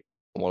plate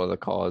on one of the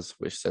cars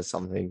which says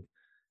something,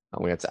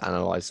 and we had to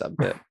analyze that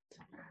bit.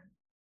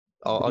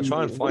 I'll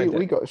try and find it.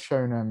 We got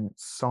shown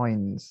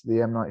Signs,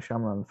 the M. Night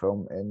Shyamalan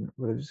film, in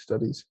religious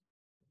studies.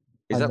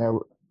 I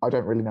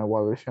don't really know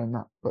why we were showing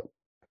that, but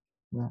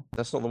yeah.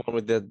 That's not the one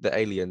with the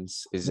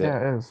aliens, is it?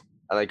 Yeah, it is.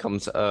 And they come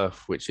to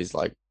Earth, which is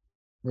like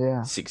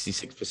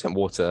 66%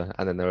 water,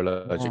 and then they're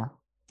allergic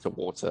to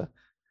water.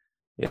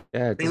 Yeah,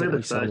 I think we're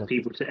the first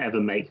people to ever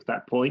make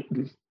that point.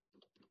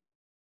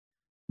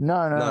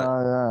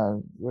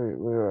 No. We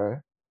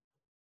were.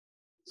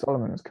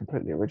 Solomon is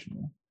completely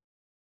original.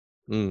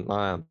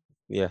 I am.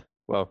 Yeah.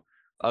 Well,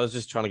 I was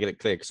just trying to get it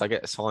clear because I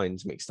get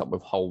Signs mixed up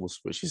with Holes,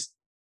 which is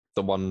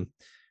the one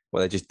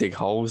where they just dig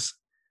holes.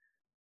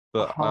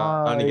 But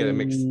I only get it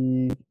mixed.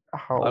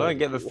 I don't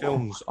get the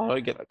films. I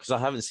don't get that because I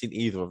haven't seen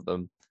either of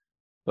them.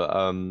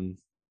 But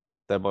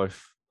they're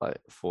both like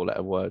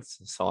 4-letter words,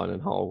 sign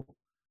and hole.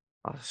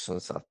 I just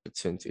want to put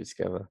 2 and 2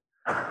 together.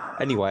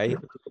 Anyway,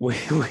 we're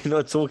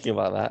not talking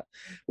about that.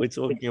 We're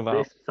talking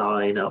about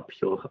sign up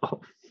your.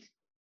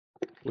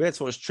 We had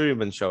to watch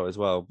Truman Show as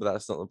well, but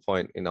that's not the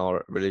point in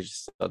our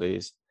religious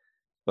studies.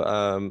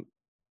 But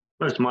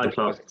most of my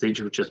class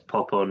teacher would just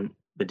pop on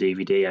the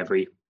DVD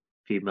every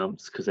few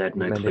months because they had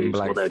no clues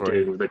what they're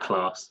doing with the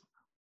class.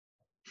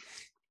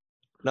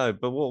 No,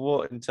 but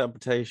what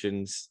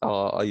interpretations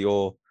are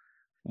your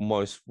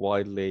most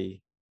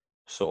widely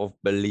sort of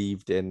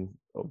believed in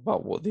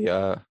about what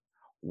the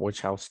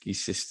Wachowski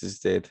sisters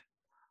did?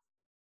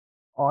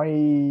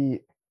 I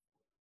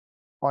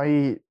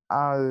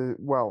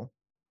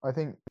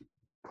think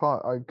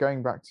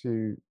going back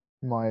to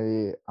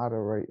my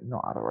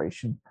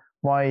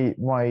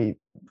my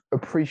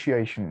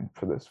appreciation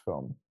for this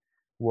film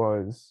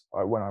was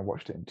when I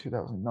watched it in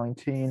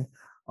 2019.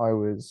 I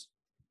was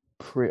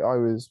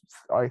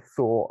I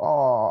thought,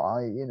 oh,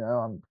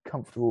 I'm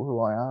comfortable who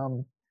I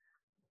am,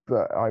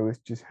 but I was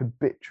just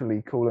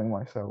habitually calling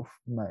myself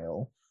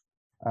male.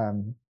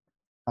 And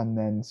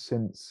then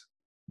since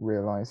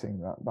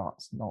realizing that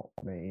that's not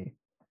me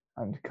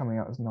and coming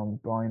out as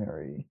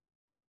non-binary,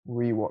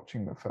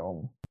 rewatching the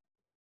film,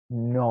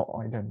 not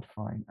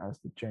identifying as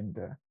the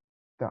gender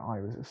that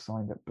I was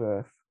assigned at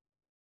birth,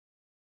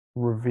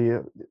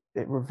 revealed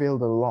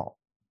a lot,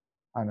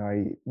 and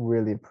I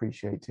really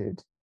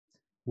appreciated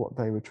what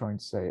they were trying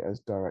to say as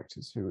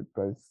directors who would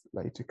both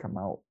later come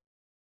out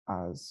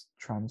as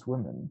trans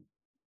women.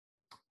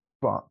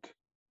 But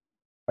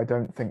I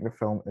don't think the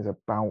film is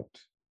about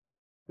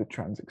the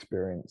trans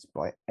experience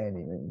by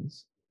any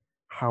means.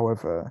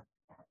 However,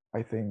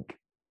 I think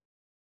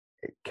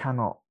it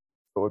cannot,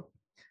 or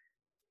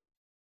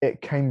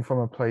it came from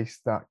a place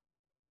that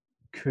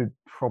could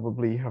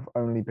probably have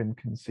only been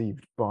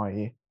conceived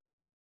by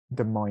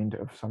the mind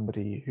of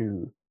somebody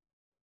who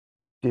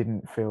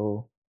didn't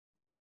feel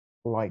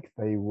like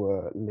they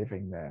were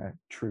living their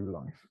true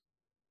life.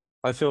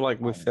 I feel like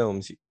with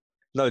films,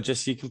 no,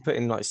 just you can put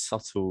in like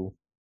subtle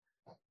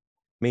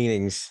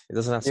meanings. It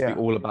doesn't have to be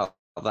all about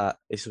that.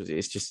 It's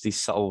just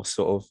these subtle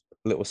sort of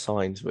little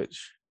signs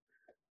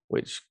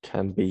which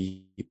can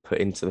be put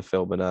into the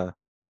film, and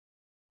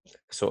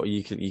sort of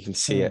you can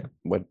see it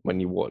when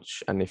you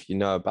watch, and if you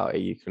know about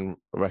it, you can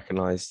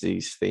recognize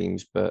these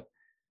themes. But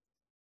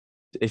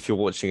if you're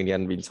watching and you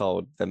hadn't been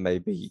told, then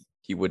maybe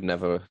you would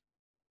never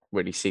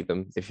really see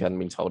them if you hadn't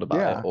been told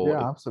about it, or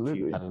if absolutely.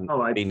 you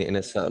hadn't been in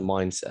a certain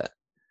mindset.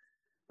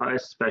 I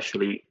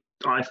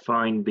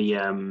find the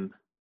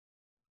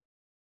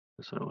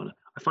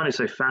I find it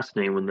so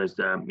fascinating when there's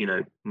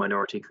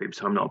minority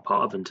groups I'm not a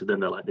part of, and to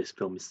them they're like, this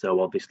film is so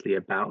obviously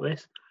about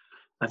this.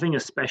 I think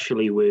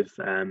especially with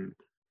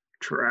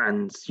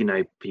trans,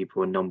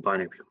 people and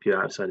non-binary people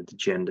outside of the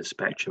gender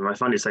spectrum, I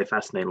find it so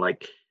fascinating.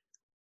 Like,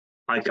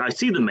 I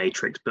see the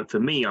Matrix, but for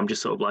me, I'm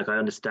just sort of like, I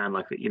understand,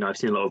 like, I've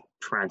seen a lot of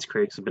trans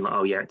critics have been like,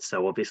 oh yeah, it's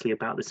so obviously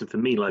about this. And for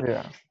me, like,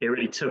 it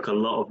really took a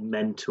lot of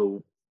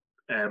mental,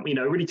 it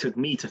really took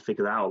me to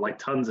figure that out, like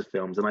tons of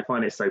films. And I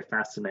find it so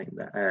fascinating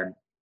that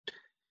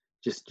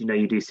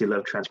you do see a lot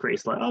of trans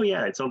critics like, oh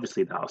yeah, it's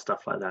obviously that, or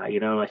stuff like that.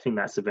 I think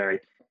that's a very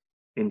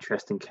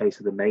interesting case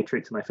of the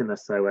Matrix. And I think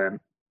that's so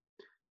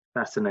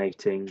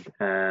fascinating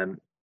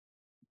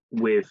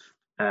with,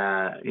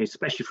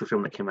 especially for a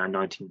film that came out in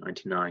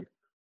 1999.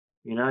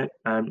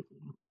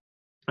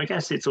 I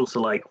guess it's also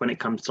like when it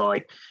comes to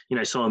like,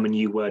 some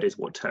new word is,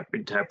 what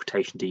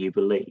interpretation do you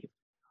believe?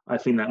 I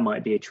think that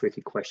might be a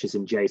tricky question.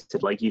 And Jay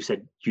said, like you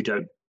said, you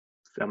don't,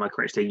 am I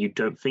correct to say you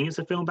don't think it's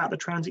a film about the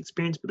trans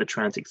experience, but the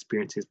trans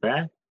experience is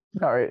there?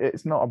 No,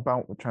 it's not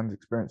about the trans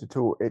experience at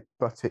all.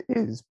 But it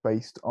is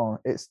based on,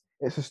 it's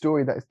a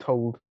story that is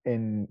told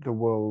in the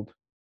world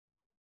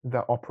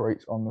that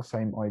operates on the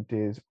same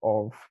ideas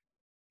of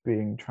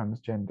being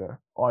transgender,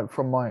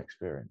 from my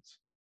experience.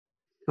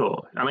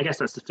 Sure. And I guess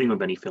that's the thing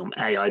with any film.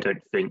 I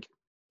don't think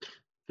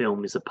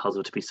film is a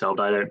puzzle to be solved.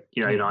 I don't,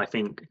 I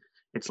think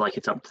it's like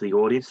it's up to the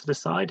audience to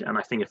decide. And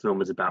I think a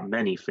film is about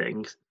many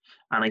things.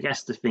 And I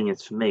guess the thing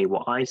is, for me,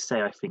 what I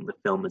say I think the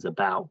film is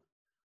about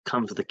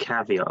comes with the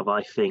caveat of,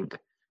 I think,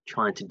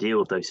 trying to deal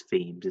with those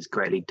themes is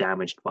greatly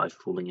damaged by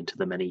falling into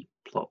the many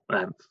plot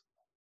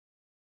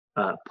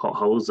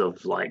potholes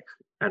of like,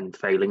 and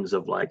failings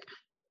of like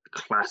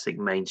classic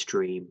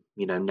mainstream,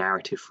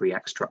 narrative free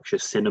act structure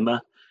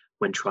cinema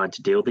when trying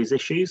to deal with these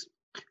issues.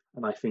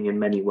 And I think in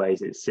many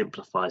ways it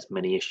simplifies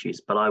many issues.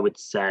 But I would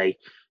say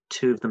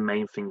two of the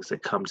main things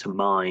that come to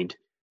mind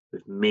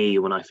with me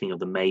when I think of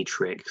the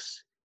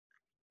Matrix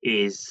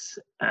is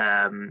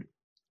a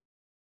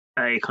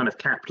kind of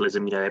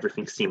capitalism,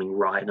 everything seeming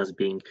right and us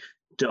being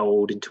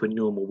doled into a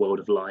normal world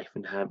of life,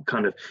 and have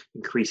kind of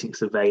increasing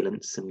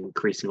surveillance and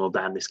increasing all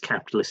that, and this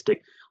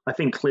capitalistic. I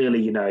think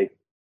clearly,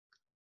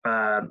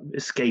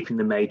 escaping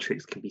the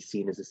Matrix can be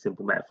seen as a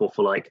simple metaphor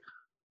for like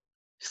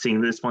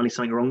seeing there's finally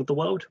something wrong with the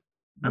world.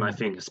 And I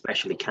think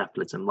especially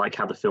capitalism, like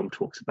how the film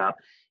talks about,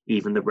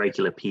 even the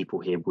regular people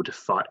here would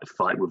fight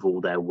with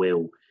all their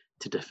will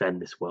to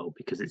defend this world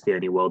because it's the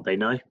only world they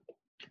know.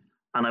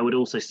 And I would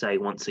also say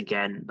once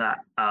again that,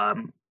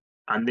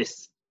 and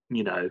this,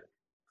 the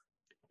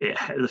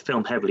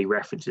film heavily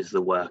references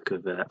the work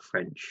of a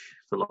French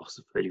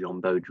philosopher, Jean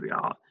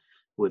Baudrillard,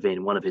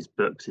 within one of his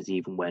books is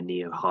Even Where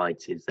Neo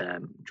Hides His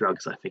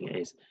Drugs, I think it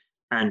is.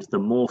 And the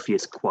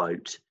Morpheus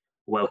quote,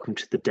 "Welcome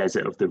to the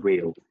desert of the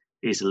real,"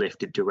 is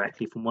lifted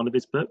directly from one of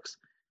his books.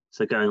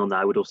 So going on that,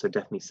 I would also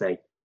definitely say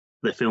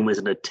the film is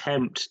an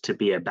attempt to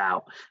be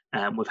about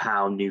with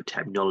how new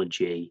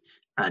technology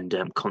and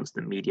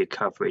constant media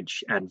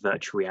coverage and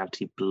virtual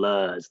reality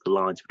blurs the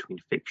lines between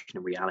fiction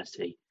and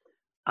reality.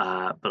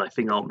 But I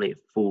think ultimately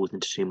it falls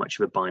into too much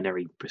of a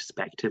binary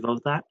perspective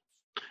of that.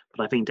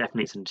 But I think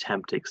definitely it's an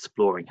attempt at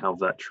exploring how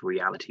virtual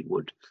reality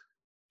would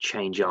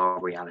change our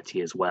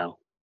reality as well.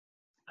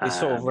 It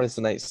sort of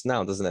resonates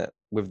now, doesn't it,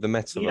 with the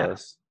metaverse? Yeah.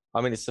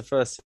 I mean, it's the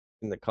first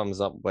thing that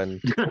comes up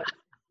when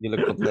you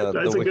look at the.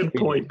 That's a good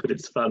point, but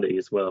it's funny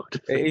as well.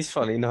 It is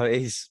funny, no,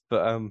 it is.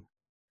 But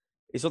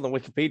it's on the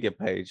Wikipedia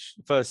page.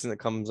 The first thing that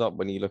comes up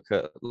when you look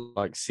at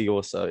like see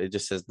also, it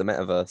just says the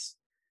metaverse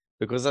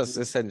because that's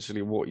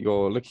essentially what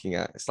you're looking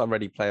at. It's like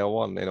Ready Player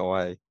One in a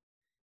way.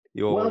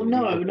 Well, You're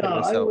no, putting I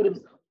yourself.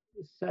 would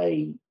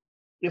say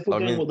if we're I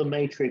going mean, with the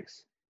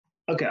Matrix.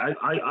 Okay,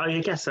 I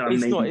guess I'm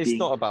it's maybe not. It's being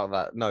not about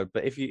that. No,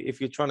 but if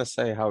you're trying to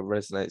say how it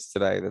resonates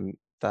today, then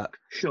that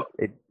sure.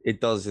 it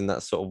does in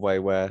that sort of way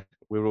where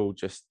we're all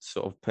just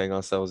sort of putting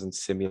ourselves in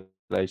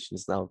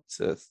simulations now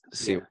to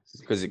see Yeah,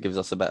 because it gives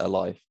us a better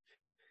life,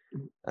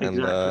 and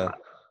exactly.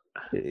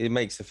 it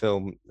makes the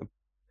film. I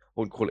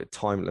wouldn't call it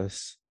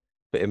timeless,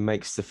 but it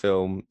makes the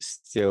film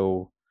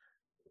still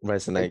It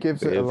resonate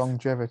gives it a with.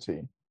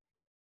 longevity.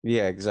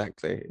 Yeah,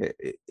 exactly.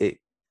 It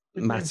I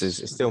matters. guess,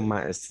 It still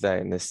matters today,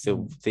 and there's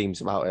still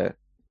themes about it.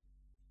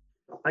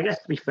 I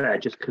guess to be fair,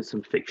 just because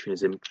some fiction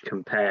is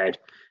compared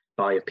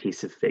by a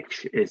piece of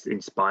fiction is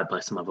inspired by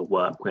some other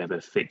work,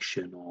 whether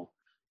fiction or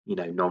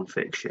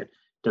non-fiction,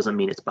 doesn't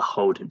mean it's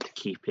beholden to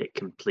keep it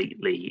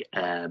completely.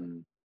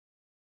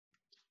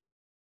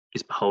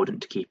 Is beholden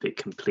to keep it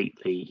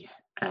completely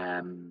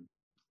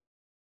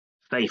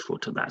faithful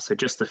to that. So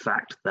just the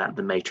fact that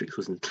the Matrix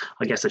wasn't,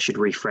 I guess I should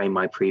reframe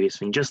my previous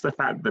thing. Just the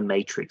fact that the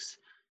Matrix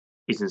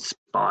is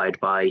inspired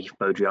by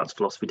Baudrillard's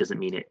philosophy doesn't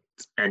mean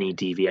it's any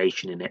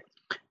deviation in it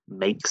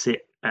makes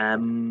it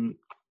bad.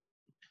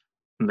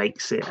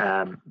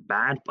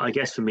 But I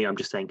guess for me, I'm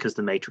just saying because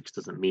the Matrix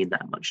doesn't mean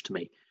that much to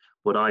me.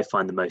 What I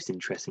find the most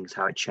interesting is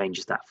how it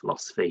changes that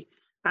philosophy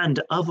and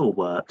other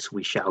works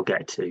we shall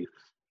get to,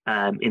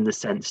 in the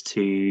sense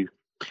to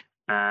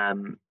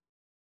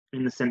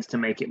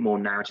make it more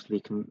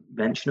narratively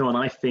conventional. And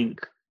I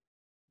think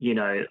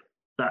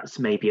that's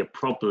maybe a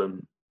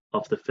problem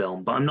of the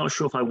film, but I'm not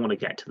sure if I want to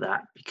get to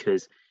that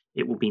because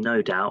it will be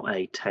no doubt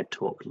a TED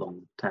Talk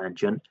long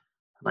tangent.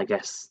 And I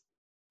guess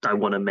I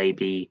want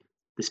to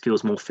this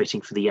feels more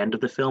fitting for the end of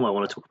the film. I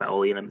want to talk about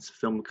all the elements of the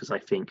film because I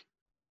think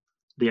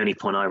the only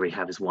point I really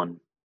have is one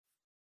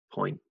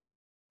point,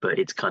 but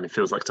it kind of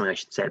feels like something I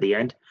should say at the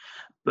end.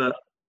 But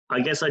I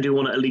guess I do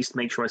want to at least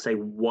make sure I say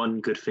one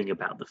good thing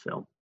about the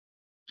film.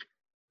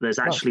 There's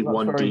actually That's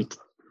one very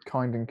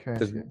kind and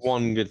There's courteous.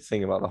 one good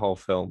thing about the whole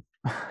film.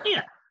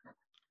 Yeah.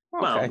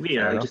 Okay, Well,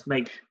 fair enough. just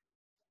make.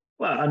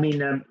 Well, I mean,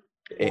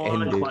 It what I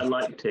ended. quite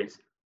liked is,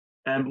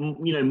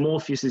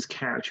 Morpheus's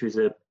character is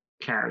a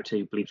character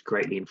who believes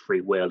greatly in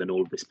free will and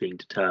all of this being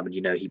determined.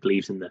 He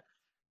believes in the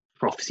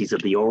prophecies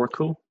of the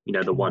Oracle.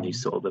 The one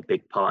who's sort of a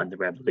big part in the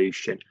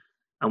revolution.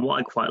 And what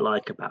I quite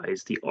like about it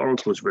is the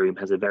Oracle's room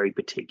has a very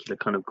particular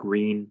kind of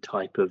green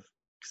type of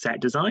set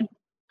design.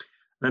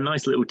 And a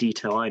nice little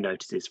detail I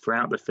noticed is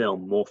throughout the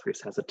film,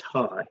 Morpheus has a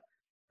tie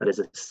that is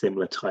a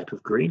similar type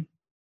of green.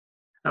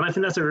 And I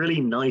think that's a really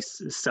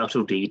nice,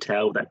 subtle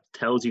detail that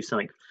tells you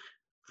something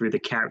through the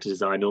character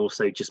design,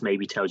 also just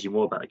maybe tells you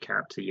more about the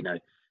character,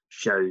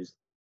 shows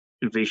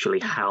visually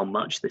how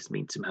much this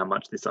means to him, how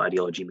much this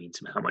ideology means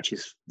to him, how much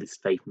this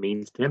faith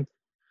means to him.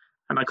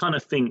 And I kind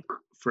of think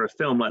for a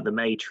film like The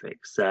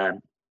Matrix,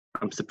 I'm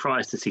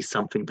surprised to see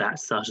something that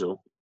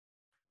subtle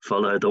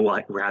follow the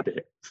White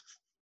Rabbit.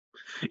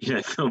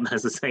 Film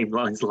has the same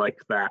lines like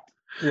that.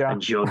 Yeah.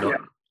 And you're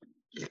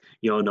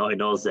not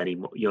in Oz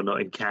anymore. You're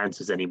not in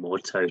Kansas anymore,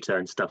 Toto,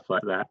 and stuff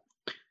like that.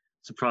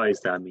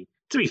 Surprised at me.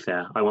 To be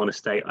fair, I want to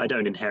state I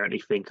don't inherently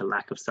think a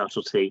lack of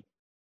subtlety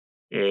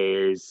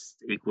is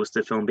equals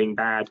to the film being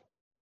bad.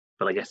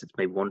 But I guess it's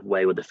maybe one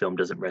way where the film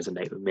doesn't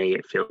resonate with me.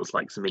 It feels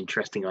like some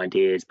interesting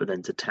ideas, but then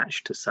it's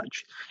attached to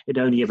such. It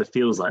only ever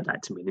feels like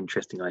that to me, an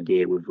interesting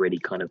idea with really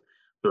kind of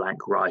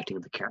blank writing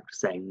of the character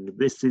saying,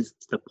 this is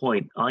the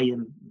point. I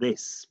am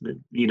this.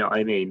 You know what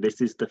I mean? This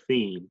is the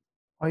theme.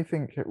 I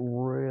think it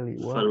really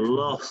works.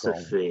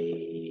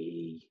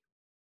 Philosophy.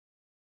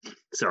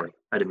 Sorry,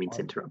 I didn't mean to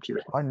interrupt you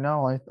there. I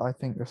know. I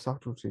think the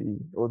subtlety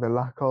or the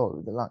lack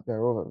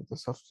thereof of the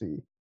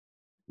subtlety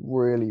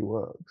really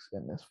works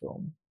in this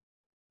film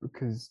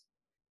because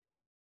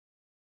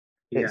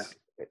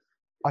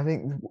I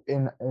think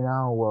in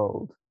our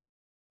world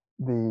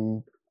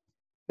we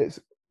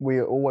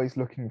are always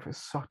looking for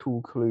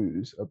subtle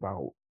clues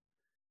about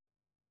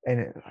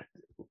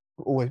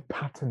always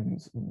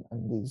patterns and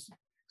these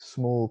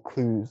small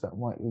clues that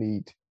might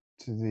lead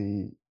to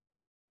the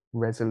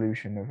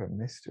resolution of a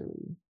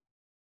mystery.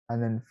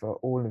 And then for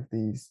all of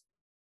these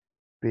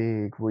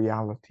big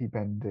reality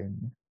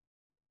bending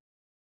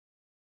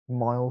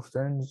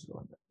milestones,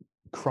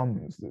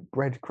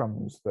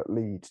 breadcrumbs that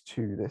lead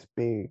to this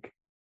big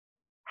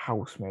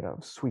house made out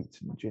of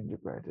sweets and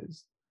gingerbread,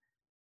 is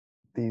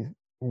these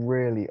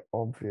really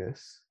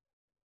obvious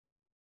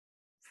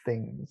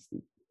things,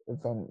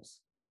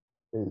 events,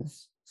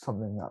 is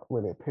something that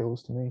really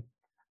appeals to me.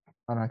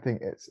 And I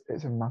think it's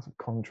a massive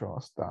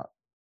contrast that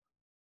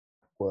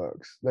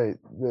works. The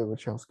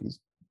Wachowskis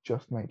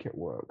just make it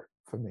work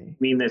for me. I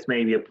mean, there's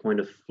maybe a point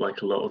of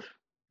like a lot of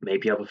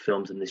maybe other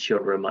films in this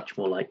genre are much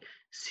more like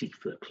seek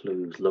for the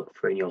clues, look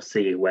for it and you'll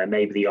see, where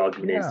maybe the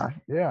argument is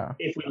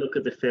if we look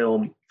at the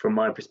film from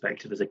my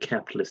perspective as a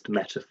capitalist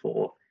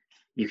metaphor,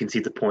 you can see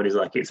the point is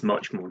like it's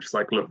much more just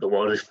like, look, the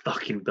world is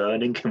fucking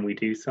burning, can we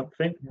do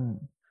something?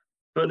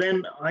 But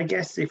then I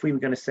guess if we were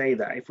going to say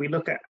that, if we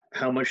look at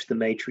how much the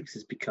Matrix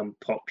has become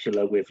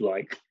popular with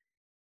like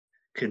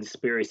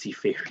conspiracy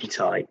theory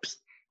types,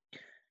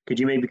 could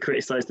you maybe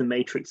criticize the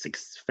Matrix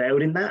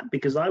failed in that?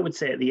 Because I would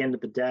say at the end of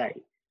the day,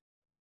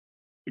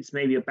 it's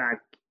maybe a bad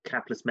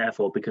capitalist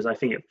metaphor because I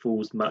think it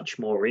falls much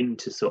more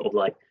into sort of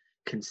like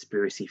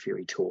conspiracy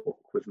theory talk,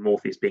 with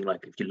Morpheus being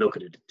like, if you look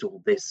at it, it's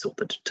all this sort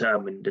of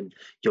determined and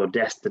your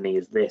destiny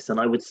is this. And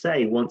I would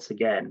say, once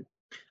again,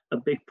 a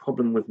big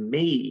problem with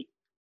me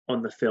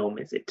on the film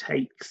is it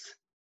takes.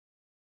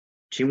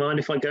 Do you mind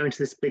if I go into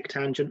this big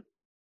tangent?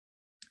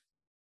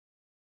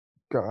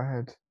 Go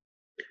ahead.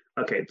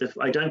 Okay,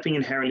 I don't think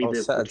inherently I'll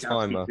the set a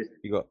timer.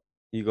 You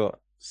got.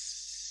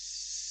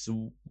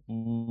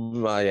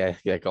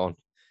 Yeah, go on.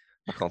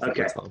 I can't think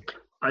okay. of time.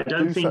 I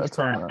don't Do think set a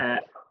timer.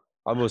 that.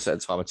 I will set a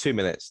timer. 2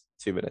 minutes.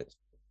 2 minutes.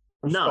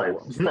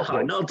 No,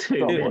 not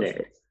 2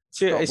 minutes.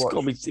 It's got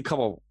to be. Come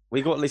on,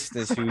 we got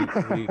listeners who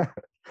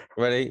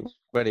ready.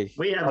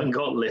 We haven't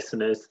got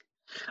listeners.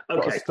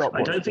 Okay,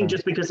 I don't think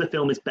just because the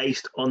film is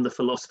based on the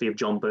philosophy of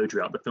John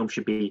Baudrillard, the film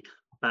should be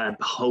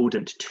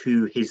beholden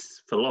to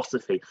his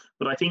philosophy.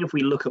 But I think if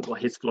we look at what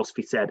his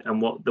philosophy said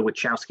and what the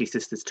Wachowski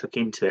sisters took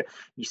into it,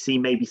 you see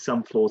maybe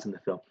some flaws in the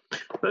film.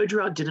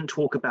 Baudrillard didn't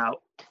talk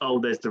about, oh,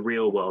 there's the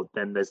real world,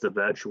 then there's the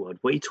virtual world.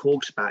 What he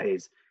talked about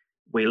is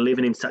we're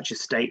living in such a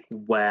state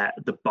where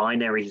the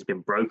binary has been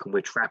broken.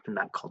 We're trapped in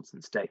that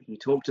constant state. He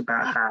talked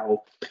about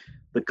how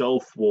the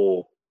Gulf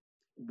War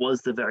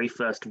was the very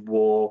first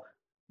war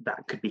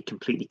that could be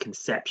completely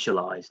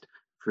conceptualized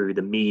through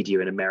the media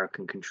and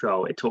American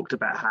control. It talked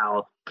about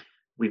how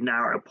we've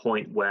now at a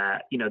point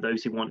where, you know,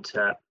 those who want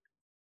to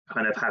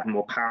kind of have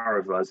more power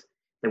over us,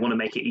 they want to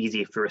make it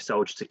easier for a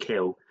soldier to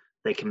kill.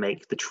 They can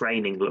make the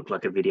training look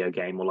like a video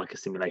game or like a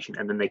simulation,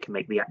 and then they can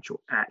make the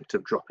actual act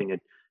of dropping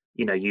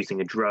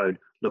using a drone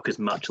look as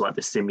much like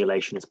the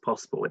simulation as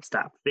possible. It's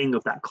that thing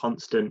of that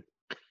constant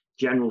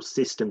general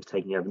systems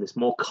taking over, this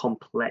more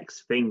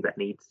complex thing that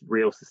needs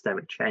real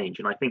systemic change.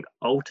 And I think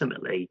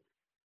ultimately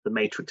the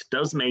Matrix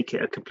does make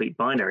it a complete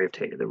binary of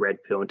take the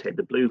red pill and take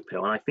the blue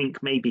pill. And I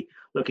think maybe,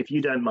 look, if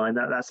you don't mind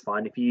that, that's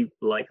fine. If you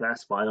like,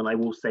 that's fine. And I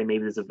will say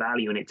maybe there's a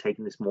value in it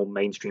taking this more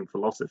mainstream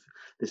philosophy,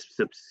 this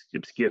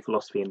obscure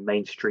philosophy, and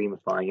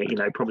mainstreamifying it. You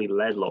know, it probably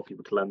led a lot of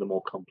people to learn the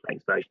more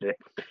complex version of it.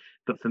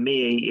 But for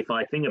me, if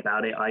I think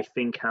about it, I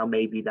think how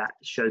maybe that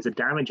shows a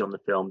damage on the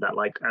film that,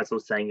 like, as I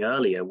was saying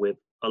earlier, with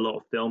a lot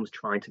of films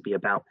trying to be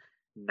about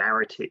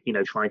narrative,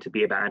 trying to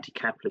be about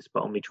anti-capitalist,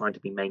 but only trying to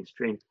be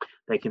mainstream,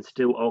 they can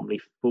still ultimately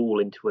fall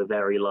into a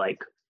very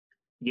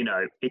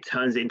it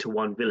turns it into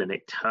one villain,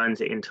 it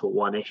turns it into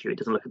one issue, it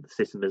doesn't look at the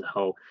system as a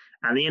whole.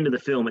 And at the end of the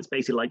film, it's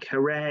basically like,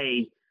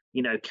 hooray,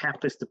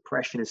 capitalist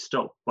oppression is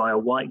stopped by a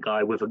white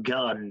guy with a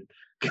gun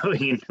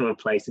going into a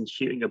place and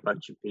shooting a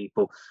bunch of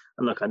people.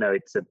 And look, I know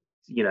it's a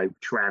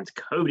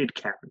trans-coded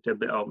character,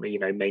 but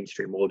ultimately,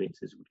 mainstream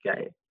audiences would get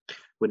it,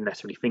 wouldn't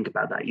necessarily think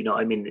about that.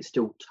 I mean, it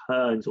still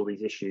turns all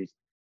these issues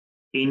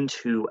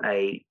into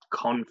a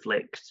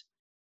conflict,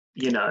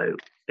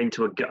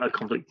 into a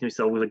conflict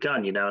with a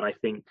gun, and I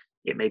think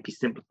it maybe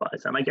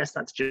simplifies. And I guess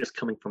that's just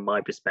coming from my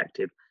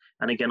perspective.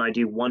 And again, I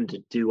do wonder,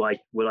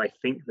 will I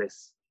think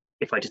this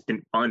if I just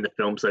didn't find the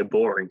film so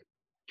boring?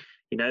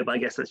 But I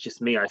guess that's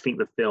just me. I think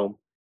the film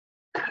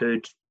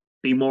could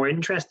be more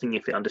interesting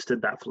if it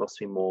understood that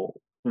philosophy more,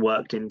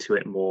 worked into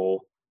it more,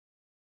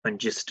 and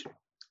just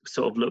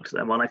sort of looked at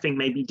them. And I think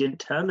maybe didn't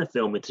turn the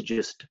film into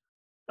just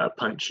a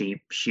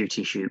punchy,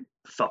 shooty shoot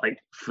fight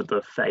for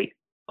the fate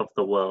of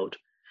the world.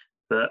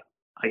 But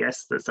I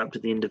guess that's up to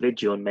the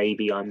individual, and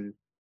maybe I'm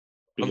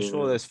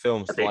sure there's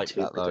films like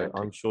that, though. pedantic.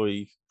 I'm sure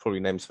you probably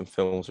name some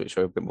films which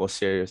are a bit more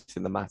serious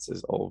in the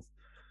matters of,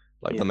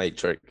 like, The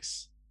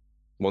Matrix.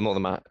 Well, not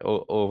the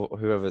or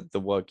whoever the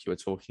work you were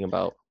talking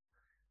about.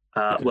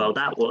 Well,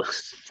 that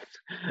was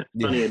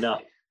funny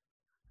enough.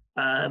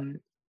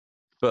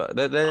 But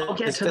I'll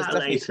get to that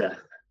later.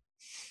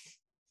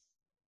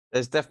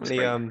 There's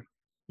definitely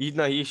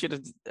you should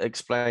have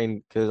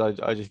explained, because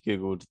I just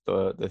googled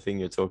the thing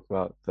you're talking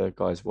about, the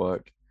guy's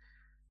work,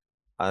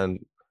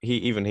 and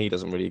he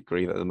doesn't really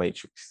agree that the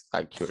Matrix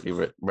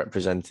accurately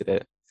represented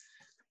it.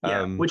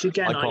 Yeah, which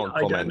again, I don't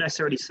comment.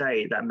 necessarily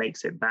say that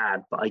makes it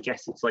bad, but I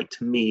guess it's like,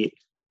 to me,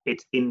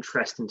 it's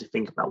interesting to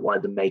think about why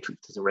the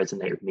Matrix doesn't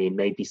resonate with me, and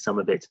maybe some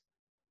of it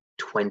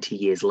 20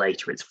 years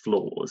later, its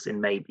flaws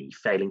in maybe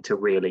failing to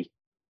really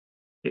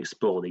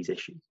explore these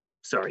issues.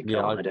 Sorry,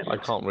 yeah, I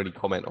can't really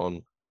comment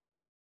on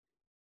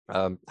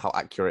how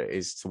accurate it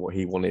is to what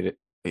he wanted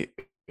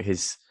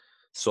his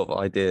sort of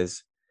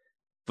ideas.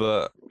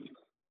 But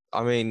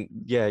I mean,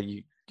 yeah,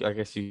 I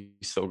guess you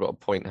sort of got a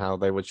point how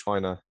they were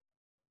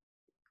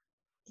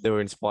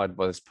inspired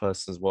by this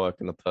person's work,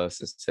 and the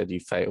person said you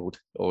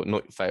failed, or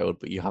not failed,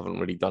 but you haven't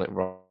really done it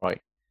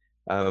right.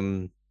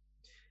 And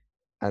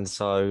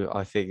so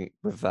I think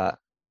with that,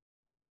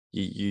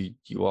 you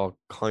are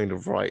kind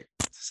of right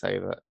to say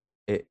that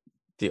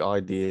the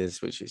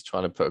ideas which it's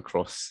trying to put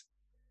across,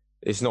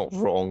 it's not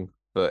wrong,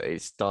 but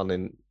it's done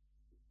in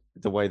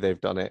the way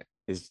they've done it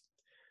is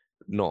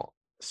not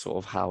sort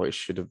of how it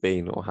should have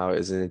been or how it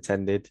is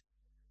intended.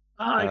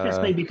 I guess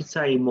maybe you could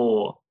say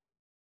more.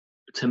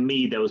 To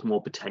me, there was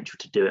more potential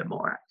to do it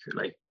more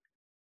accurately.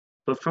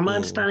 But from my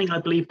understanding, I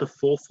believe the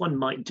fourth one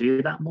might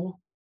do that more.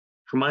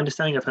 From my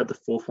understanding, I've heard the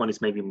fourth one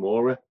is maybe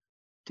more a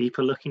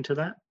deeper look into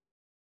that.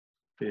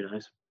 Who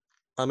knows?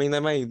 I mean,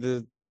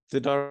 the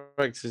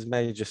directors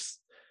may just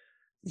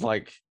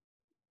like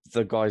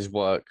the guy's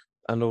work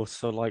and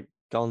also like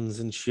guns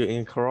and shooting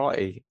and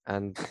karate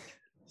and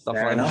stuff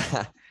Fair like enough.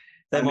 that.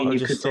 They I might mean, have you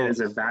just could say thought,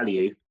 there's a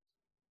value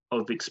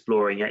of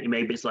exploring it.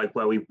 Maybe it's like,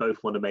 well, we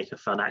both want to make a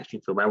fun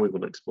action film and we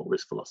want to explore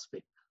this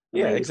philosophy.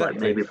 yeah, Maybe it's like,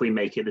 exactly. maybe if we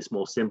make it this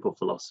more simple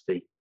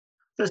philosophy,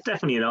 there's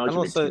definitely an And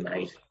argument to also, be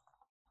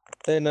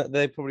made.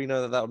 they probably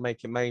know that would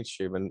make it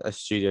mainstream, and a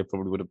studio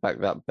probably would have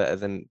backed that better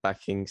than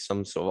backing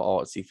some sort of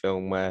artsy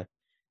film where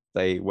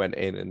they went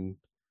in and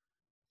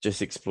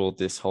just explored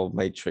this whole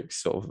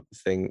Matrix sort of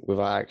thing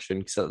without action.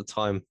 Because at the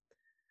time,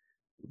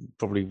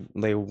 probably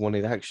they all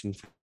wanted action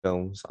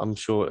films. I'm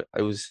sure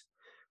it was,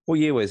 what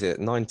year was it?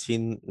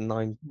 99.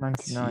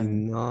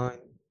 1999?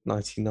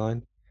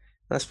 99?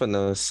 That's when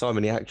there were so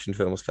many action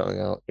films coming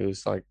out. It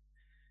was like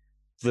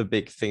the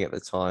big thing at the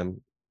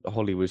time.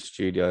 Hollywood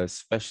studios,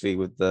 especially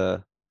with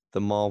the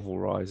Marvel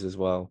rise as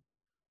well.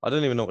 I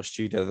don't even know what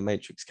studio The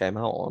Matrix came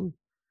out on.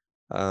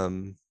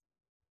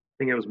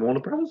 I think it was Warner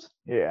Bros.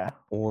 Yeah.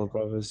 Warner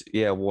Brothers.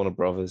 Yeah, Warner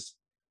Brothers.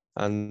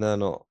 And they're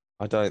not,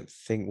 I don't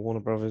think Warner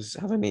Brothers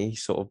have any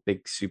sort of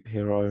big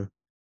superhero,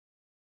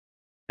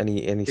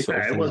 any To be sort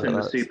of fair, it things like wasn't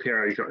the that.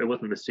 superheroes. It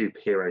wasn't the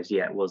superheroes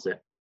yet, was it?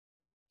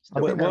 I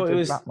think Well, they did it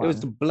was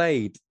the Batman.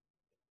 Blade.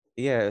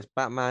 Yeah, it's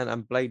Batman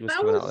and Blade was That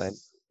coming out then.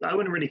 was. I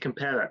wouldn't really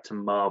compare that to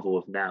Marvel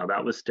of now.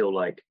 That was still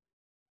like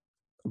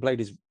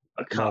Blade is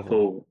a Marvel.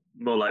 couple,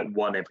 more like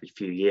one every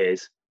few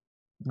years,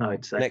 I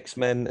would say.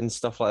 X-Men and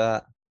stuff like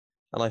that.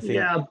 And I think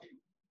Yeah,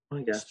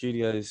 I guess.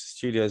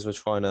 studios were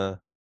trying to.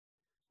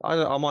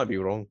 I might be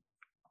wrong,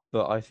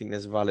 but I think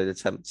there's a valid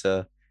attempt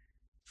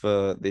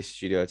for this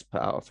studio to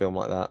put out a film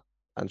like that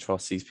and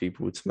trust these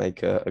people to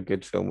make a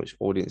good film which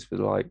audience would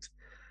like.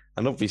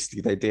 And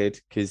obviously they did,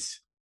 because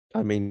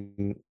I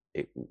mean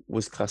it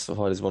was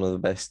classified as one of the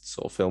best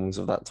sort of films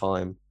of that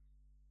time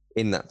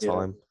in that Yeah.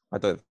 time. I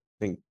don't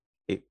think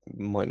it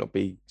might not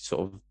be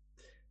sort of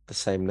the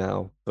same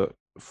now, but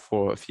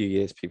for a few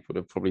years people would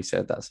have probably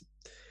said that's a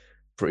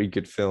pretty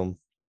good film.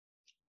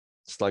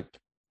 It's like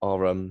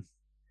our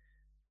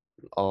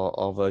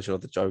our version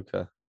of the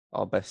Joker,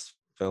 our best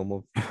film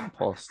of the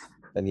past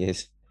 10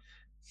 years.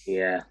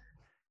 Yeah.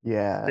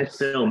 Yeah. This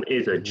film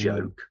is a Mm.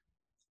 joke.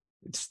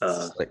 It's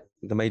like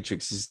The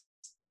Matrix is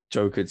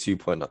Joker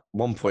 2.0,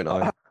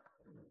 1.0.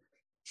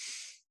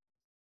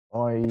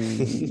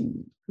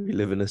 We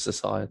live in a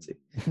society.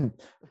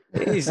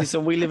 It is. It's a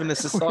We Live in a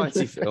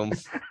Society film.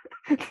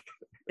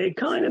 It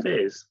kind of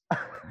is.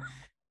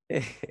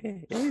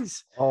 It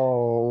is.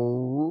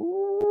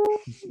 Oh,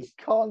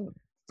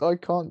 I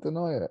can't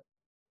deny it.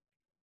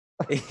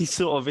 He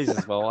sort of is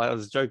as well. I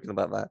was joking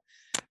about that,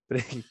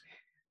 but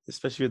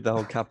especially with the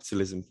whole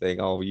capitalism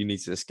thing. Oh, you need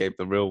to escape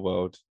the real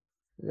world.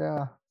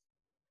 Yeah.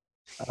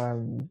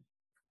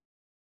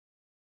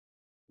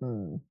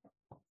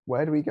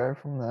 Where do we go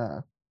from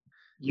there?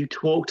 You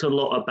talked a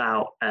lot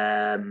about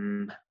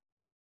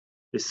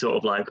this sort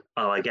of like,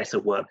 oh, I guess a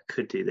work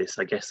could do this.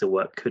 I guess a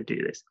work could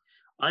do this.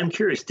 I'm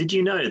curious, did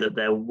you know that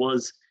there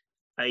was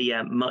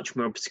a much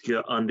more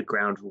obscure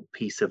underground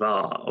piece of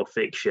art or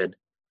fiction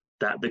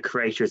that the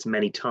creators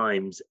many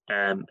times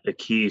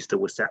accused the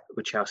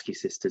Wachowski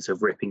sisters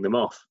of ripping them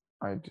off?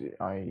 I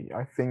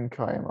think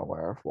I am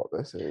aware of what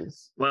this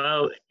is.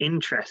 Well,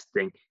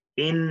 interesting.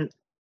 In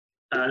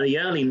the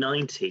early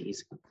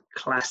 90s,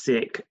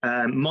 classic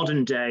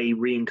modern day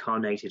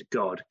reincarnated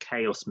god,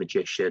 chaos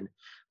magician,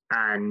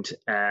 and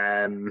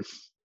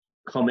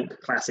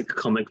classic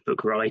comic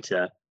book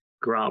writer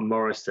Grant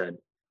Morrison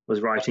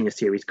was writing a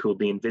series called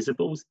The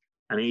Invisibles,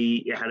 and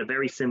it had a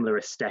very similar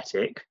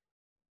aesthetic.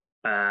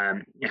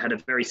 It had a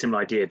very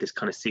similar idea of this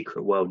kind of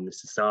secret world in the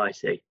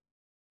society.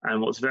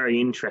 And what's very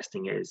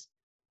interesting is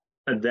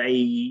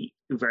they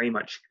very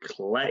much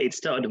it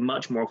started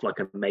much more of like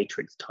a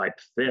Matrix type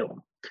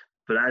film,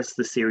 but as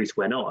the series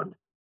went on,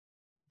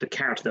 the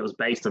character that was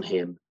based on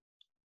him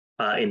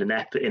in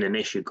an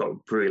issue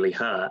got brutally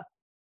hurt,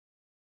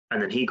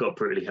 and then he got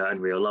brutally hurt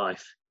in real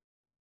life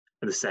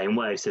in the same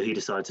way. So he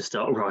decided to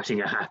start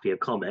writing a happier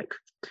comic,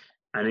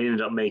 and he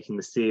ended up making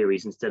the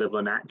series, instead of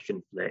an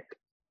action flick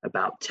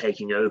about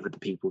taking over the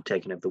people,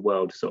 taking over the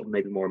world, sort of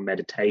maybe more a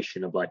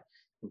meditation of like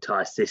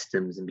entire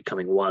systems and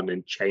becoming one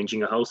and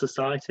changing a whole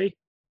society.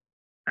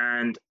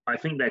 And I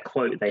think their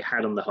quote they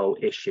had on the whole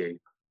issue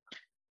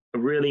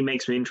really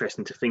makes me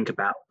interesting to think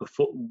about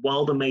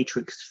while the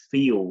Matrix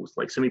feels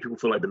like, so many people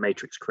feel like the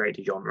Matrix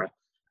created genre.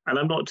 And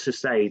I'm not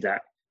saying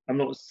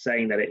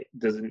that it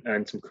doesn't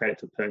earn some credit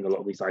for putting a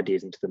lot of these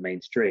ideas into the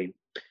mainstream.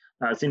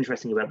 What's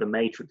interesting about the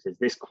Matrix is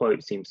this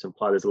quote seems to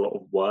imply there's a lot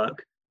of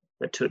work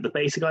that took the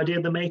basic idea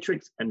of the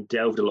Matrix and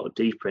delved a lot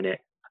deeper in it.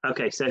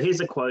 Okay, so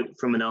here's a quote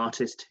from an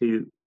artist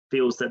who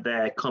feels that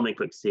their comic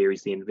book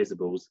series, The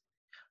Invisibles,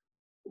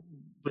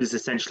 was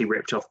essentially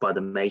ripped off by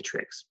the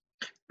Matrix.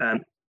 Funny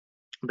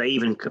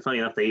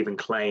enough, they even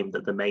claimed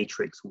that the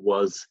Matrix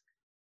was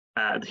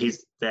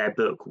their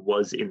book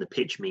was in the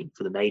pitch meet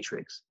for the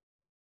Matrix.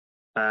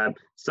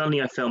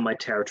 Suddenly, I felt my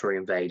territory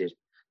invaded.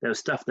 There was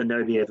stuff that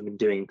nobody had ever been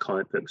doing in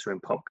comic books or in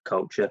pop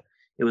culture.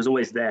 It was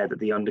always there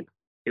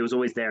it was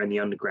always there in the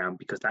underground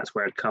because that's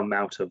where it come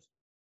out of.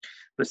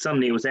 But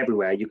suddenly, it was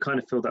everywhere. You kind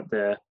of feel that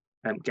the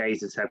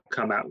gazers have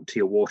come out to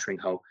your watering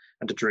hole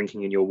and are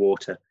drinking in your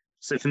water.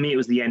 So for me, it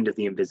was the end of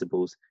the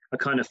Invisibles, a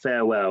kind of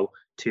farewell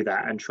to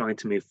that and trying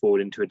to move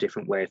forward into a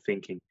different way of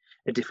thinking,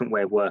 a different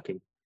way of working,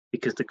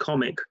 because the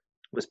comic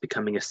was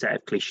becoming a set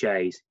of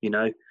cliches,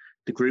 the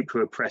group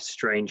who oppress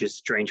strangers,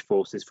 strange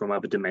forces from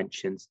other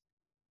dimensions,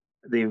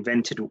 the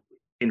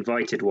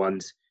invited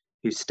ones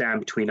who stand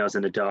between us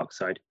and the dark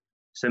side.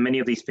 So many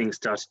of these things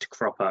started to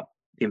crop up.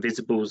 The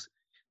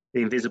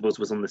Invisibles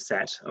was on the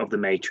set of The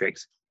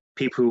Matrix.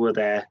 People who were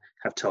there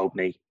have told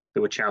me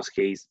the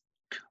Wachowskis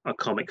are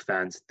comic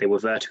fans. They were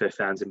Vertigo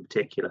fans in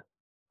particular.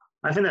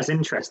 I think that's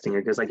interesting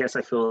because I guess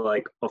I feel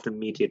like often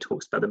media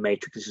talks about The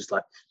Matrix. It's just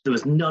like, there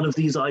was none of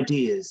these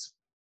ideas.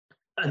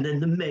 And then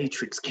The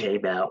Matrix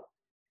came out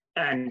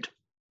and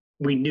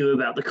we knew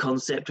about the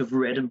concept of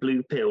red and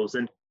blue pills.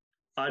 And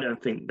I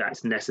don't think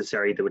that's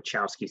necessarily the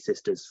Wachowski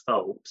sisters'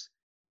 fault.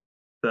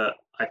 But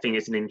I think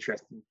it's an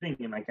interesting thing.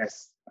 And I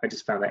guess I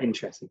just found that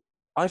interesting.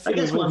 I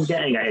guess what I'm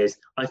getting at is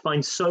I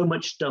find so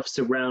much stuff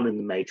surrounding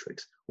The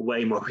Matrix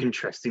way more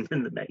interesting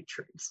than The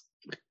Matrix.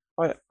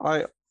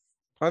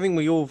 I think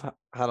we all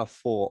had a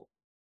thought,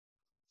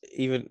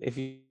 even if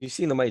you've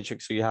seen The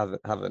Matrix or you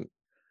haven't,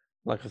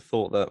 like a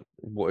thought that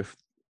what if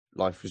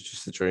life was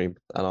just a dream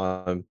and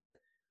I'm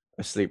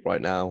asleep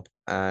right now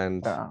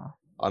and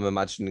I'm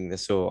imagining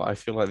this, or I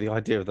feel like the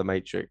idea of The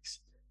Matrix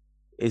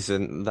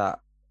isn't that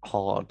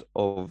hard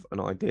of an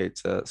idea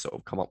to sort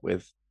of come up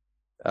with.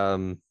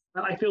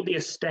 I feel the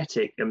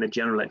aesthetic and the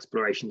general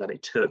exploration that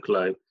it took,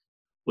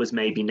 was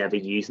maybe never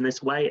used in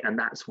this way, and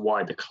that's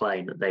why the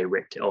claim that they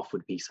ripped it off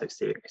would be so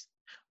serious.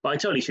 But I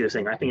totally see what you're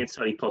saying. I think it's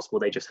totally possible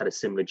they just had a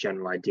similar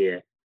general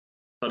idea.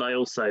 But I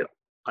just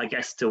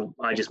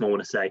more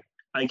want to say,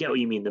 I get what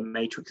you mean. The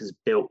Matrix is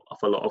built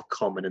off a lot of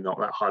common and not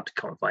that hard to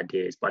come up with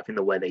ideas, but I think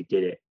the way they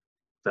did it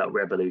felt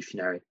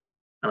revolutionary.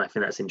 And I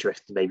think that's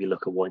interesting to maybe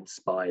look at what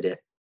inspired it.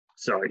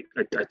 Sorry,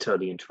 I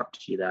totally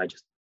interrupted you there. I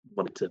just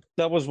wanted to.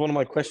 That was one of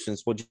my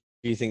questions. What do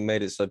you think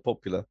made it so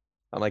popular?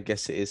 And I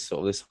guess it is sort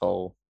of this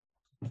whole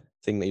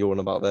thing that you're on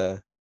about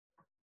there.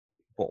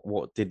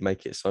 What did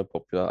make it so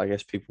popular? I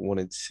guess people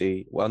wanted to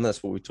see, well, and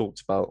that's what we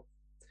talked about.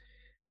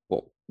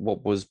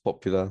 What was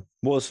popular?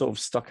 What sort of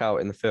stuck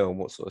out in the film?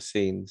 What sort of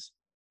scenes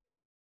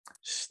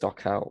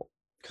stuck out?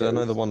 Because I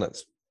know the one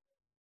that's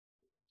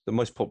the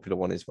most popular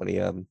one is when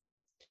he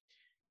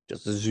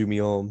just the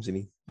zoomy arms and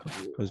he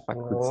goes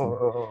backwards. Of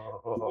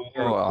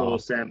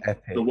course,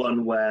 the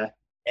one where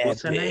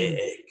what's her name?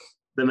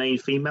 The main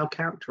female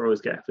character, I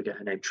forget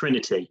her name,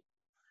 Trinity,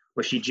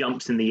 where she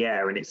jumps in the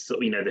air and it's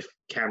sort of, the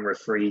camera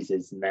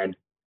freezes and then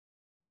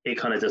it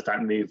kind of does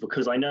that move.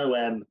 Because I know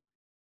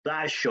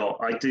that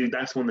shot,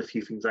 that's one of the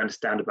few things I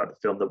understand about the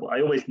film. That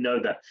I always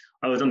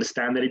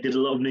understand that it did a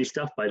lot of new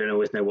stuff, but I don't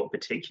always know what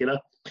particular.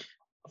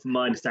 From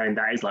my understanding,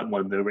 that is like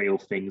one of the real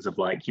things of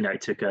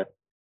it took a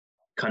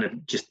kind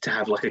of just to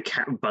have like a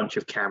bunch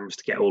of cameras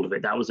to get all of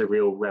it. That was a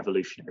real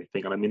revolutionary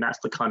thing. And I mean, that's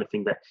the kind of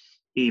thing that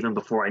even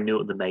before I knew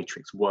what The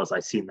Matrix was,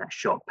 I'd seen that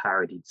shot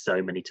parodied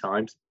so many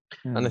times.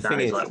 And the thing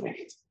is,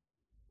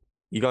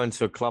 you go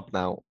into a club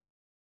now,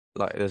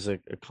 like there's a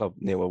club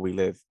near where we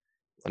live,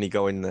 and you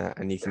go in there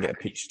and you can get a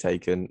picture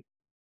taken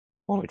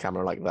on a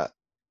camera like that.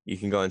 You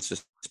can go into a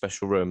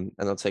special room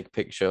and they'll take a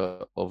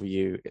picture of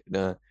you.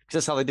 Because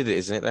that's how they did it,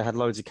 isn't it? They had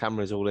loads of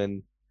cameras all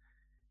in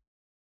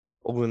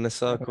the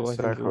circle, I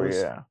think it was.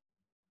 Yeah.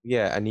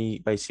 Yeah, and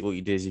basically what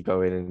you do is you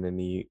go in and then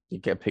you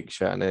get a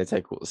picture and then they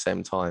take all at the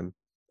same time.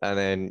 And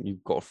then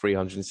you've got a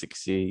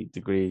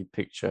 360-degree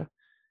picture.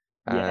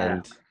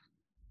 And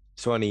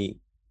 20,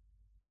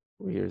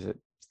 what year is it?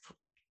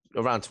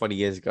 Around 20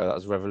 years ago, that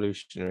was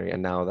revolutionary.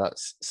 And now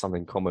that's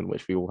something common,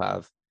 which we all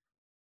have.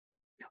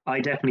 I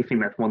definitely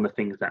think that's one of the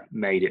things that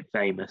made it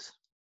famous.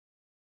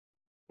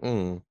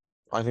 I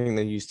think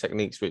they used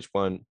techniques which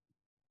weren't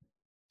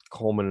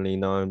commonly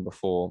known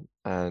before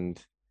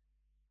and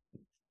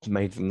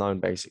made them known,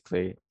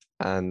 basically.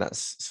 And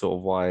that's sort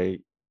of why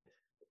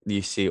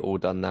you see it all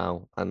done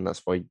now. And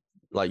that's why,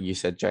 like you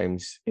said,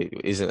 James, it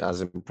isn't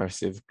as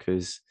impressive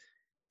because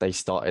they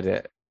started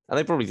it. And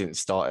they probably didn't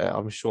start it.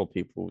 I'm sure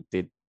people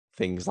did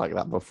things like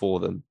that before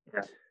them.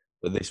 Yeah.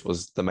 But this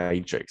was The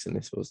Matrix and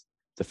this was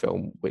the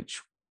film,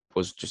 which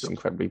was just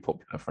incredibly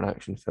popular for an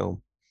action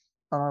film.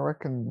 And I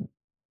reckon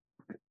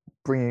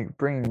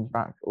bringing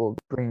back or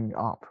bringing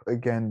up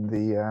again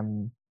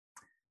the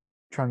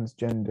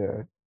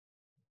transgender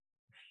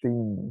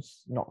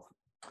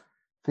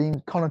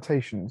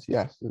connotations,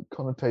 yes, the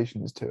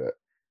connotations to it.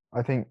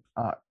 I think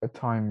in a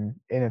time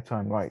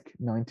like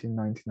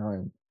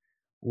 1999,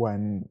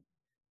 when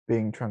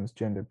being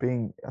transgender,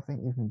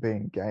 even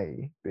being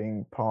gay,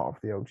 being part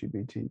of the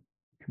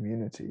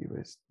community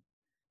was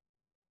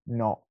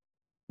not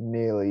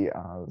nearly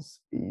as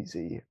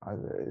easy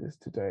as it is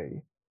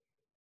today.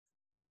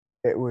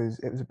 It was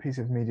a piece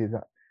of media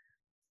that,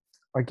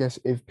 I guess,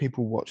 if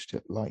people watched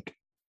it like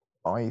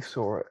I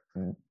saw it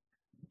and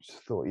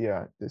just thought,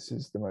 yeah, this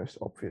is the most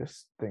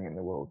obvious thing in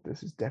the world.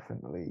 This is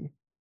definitely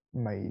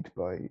made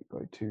by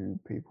two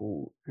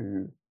people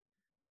who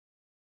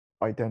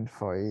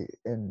identify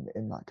in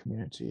that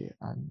community,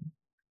 and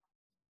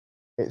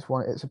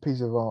it's a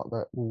piece of art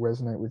that will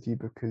resonate with you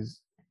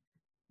because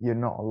you're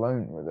not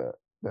alone with it.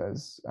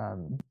 There's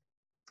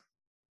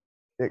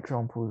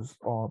examples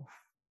of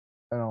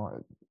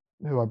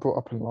who I brought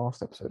up in the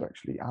last episode,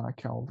 actually, Anna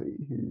Calvi,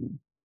 who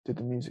did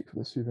the music for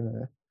The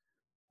Souvenir,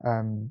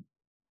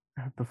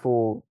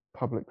 before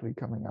publicly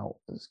coming out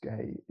as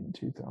gay in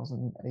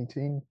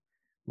 2018,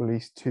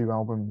 released 2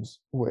 albums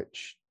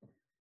which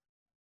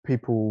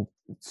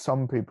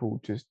some people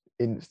just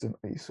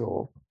instantly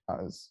saw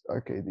as,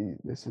 okay,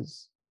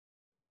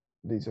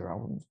 these are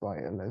albums by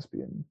a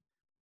lesbian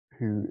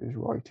who is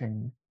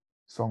writing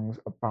songs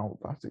about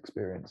that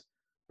experience.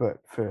 But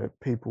for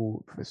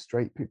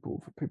straight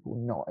people, for people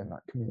not in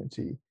that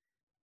community,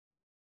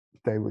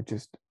 they were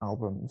just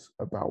albums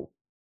about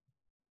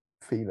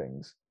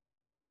feelings.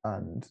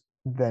 And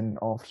then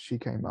after she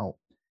came out,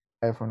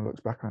 everyone looks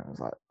back on it and was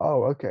like,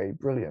 oh, okay,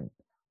 brilliant.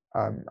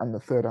 And the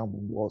 3rd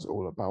album was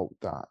all about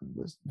that and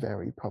was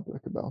very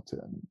public about it,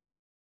 and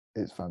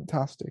it's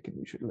fantastic, and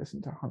you should listen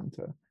to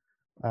Hunter.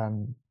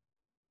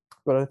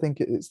 But I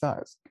think it's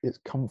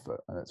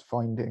comfort, and it's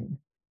finding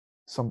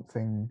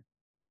something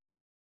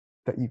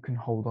that you can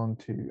hold on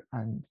to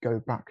and go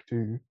back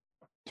to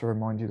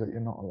remind you that you're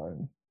not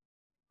alone.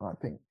 And I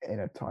think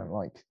in a time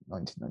like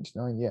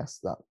 1999, yes,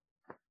 that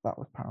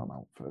was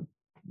paramount for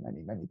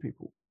many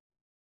people.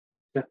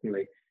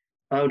 Definitely.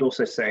 I would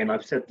also say, and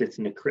I've said this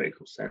in a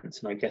critical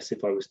sense, and I guess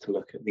if I was to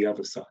look at the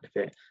other side of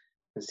it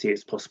and see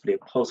it's possibly a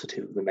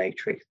positive of the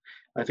Matrix,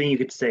 I think you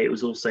could say it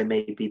was also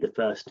maybe the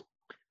first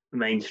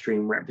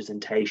mainstream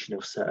representation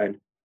of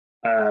certain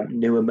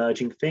new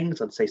emerging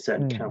things. I'd say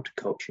certain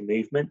counterculture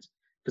movements,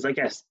 because I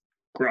guess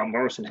Grant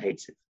Morrison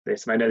hates it for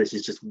this, and I know this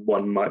is just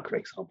one micro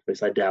example of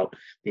this. I doubt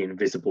The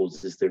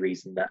Invisibles is the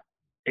reason that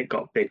it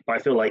got big, but I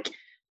feel like,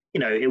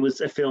 it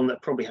was a film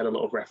that probably had a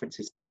lot of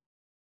references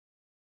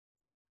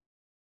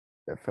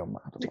to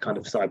kind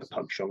of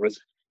cyberpunk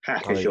genres,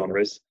 hacker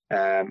genres,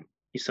 cyberpunk,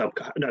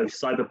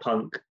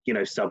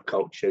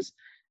 subcultures,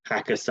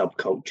 hacker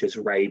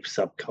subcultures, rave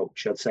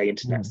subculture, I'd say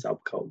internet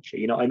subculture.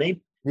 You know what I mean?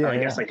 Yeah. I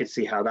guess I could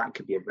see how that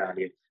could be of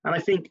value. And I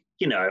think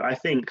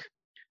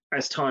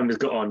as time has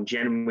gone on,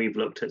 generally we've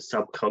looked at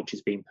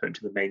subcultures being put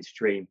into the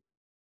mainstream.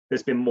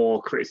 There's been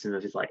more criticism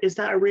of, is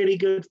that a really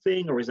good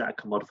thing, or is that a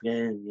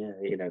commodity?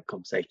 Yeah,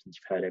 conversations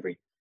you've heard every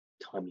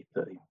time you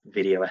put a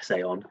video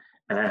essay on.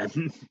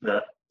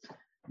 But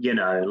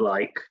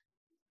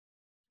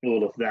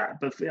all of that.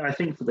 But I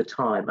think for the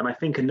time, and I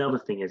think another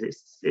thing is,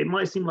 it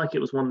might seem like it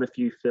was one of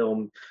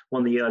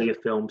the earlier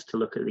films to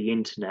look at the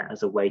internet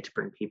as a way to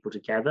bring people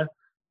together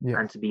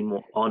and to be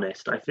more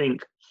honest. I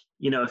think,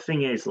 a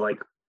thing is,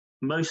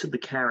 most of the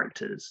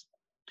characters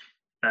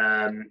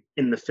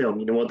in the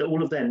film,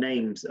 all of their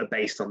names are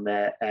based on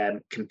their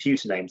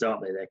computer names,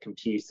 aren't they? Their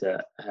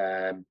computer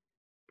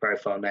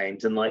profile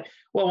names. And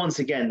once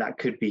again, that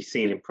could be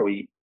seen and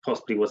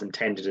possibly was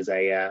intended as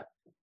a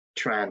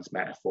trans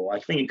metaphor.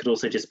 I think it could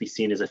also just be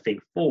seen as a thing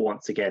for,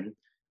 once again,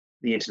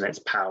 the internet's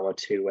power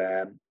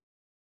to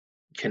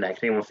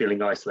connect. Anyone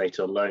feeling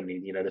isolated or lonely,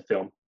 the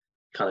film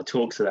kind of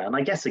talks to that. And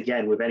I guess,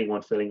 again, with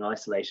anyone feeling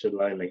isolated or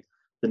lonely,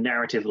 the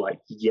narrative,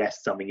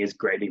 yes, something is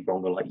greatly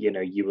wrong, or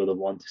you were the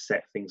one to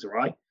set things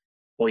right,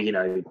 or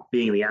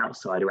being the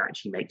outsider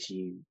actually makes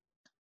you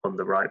on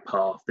the right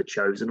path, the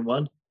chosen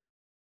one.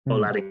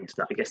 Or adding to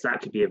that, I guess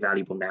that could be a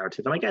valuable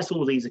narrative. And I guess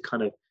all of these are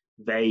kind of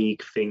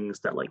vague things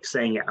that,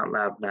 saying it out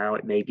loud now,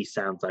 it maybe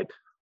sounds like,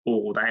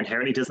 oh, that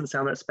inherently doesn't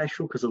sound that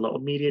special, because a lot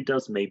of media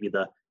does, maybe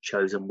the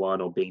chosen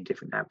one or being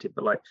different narrative,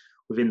 but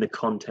within the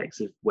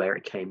context of where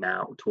it came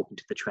out, talking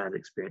to the trans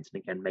experience,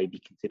 and again, maybe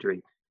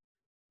considering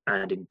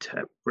and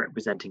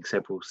representing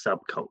several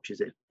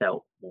subcultures, it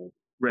felt more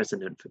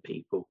resonant for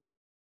people.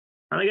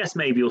 And I guess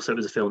maybe also it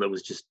was a film that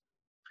was just,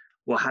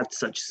 had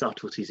such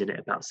subtleties in it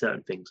about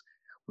certain things,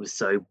 was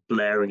so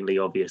blaringly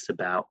obvious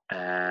about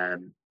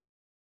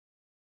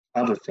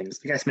other things.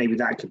 I guess maybe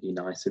that could be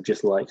nice, of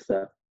just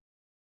because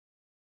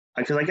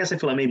I guess I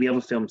feel like maybe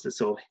other films that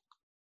sort of,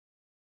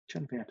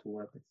 trying to think how to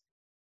word this.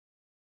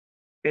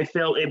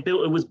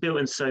 It was built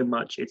in so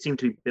much. It seemed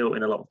to be built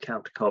in a lot of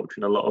counterculture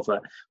and a lot of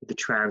the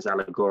trans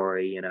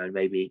allegory, and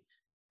maybe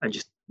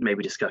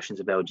discussions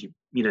of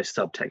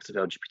subtext of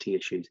LGBT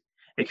issues.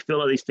 It could feel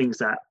like these things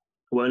that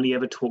were only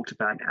ever talked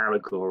about in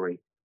allegory,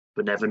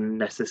 but never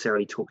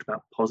necessarily talked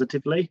about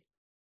positively.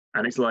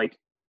 And it's the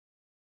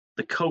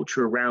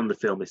culture around the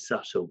film is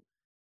subtle,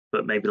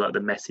 but maybe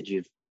the message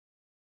of,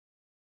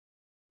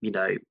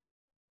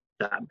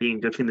 that being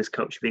a good thing, this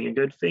culture being a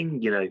good thing,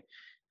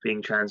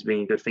 being trans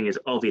being a good thing is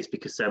obvious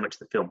because so much of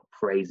the film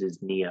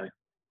praises Neo.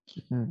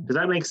 Does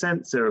that make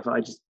sense? Or if I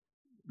just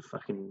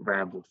fucking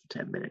rambled for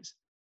 10 minutes.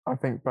 I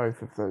think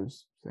both of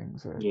those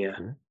things are Yeah.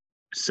 true.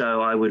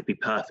 So I would be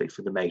perfect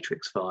for the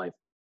Matrix 5.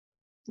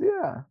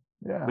 Yeah.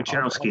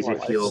 Wachowskis, I'd if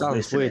like you're that. Sounds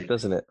listening. weird,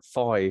 doesn't it?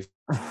 Five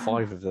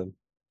of them.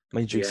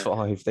 Matrix Yeah.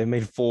 5. They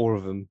made 4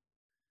 of them.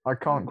 I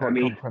can't quite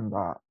mean- comprehend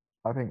that.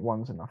 I think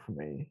one's enough for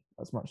me,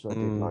 as much as I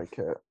did like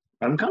it.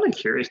 I'm kind of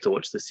curious to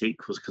watch the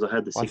sequels because I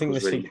heard the I sequels think the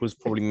really. sequels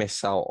probably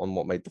miss out on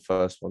what made the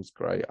first ones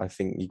great. I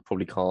think you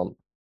probably can't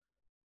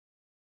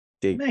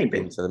dig Maybe.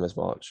 into them as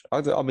much.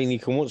 I mean, you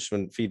can watch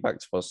them and feedback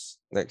to us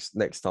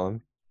next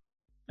time.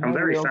 I'm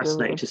very Maybe I'll give it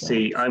fascinated a to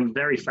see. chance. I'm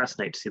very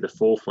fascinated to see the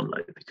fourth one,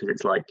 though, because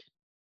it's like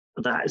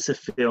that's a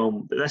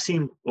film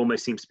that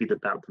almost seems to be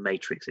about the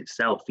Matrix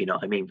itself. You know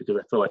what I mean? Because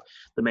I feel like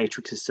the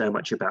Matrix is so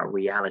much about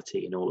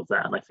reality and all of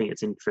that, and I think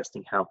it's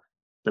interesting how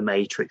the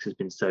Matrix has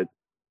been so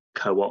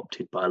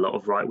co-opted by a lot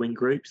of right-wing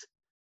groups,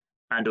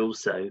 and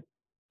also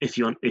if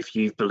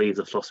you believe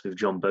the philosophy of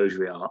John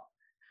Baudrillard,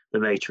 the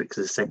Matrix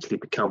has essentially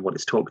become what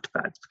it's talked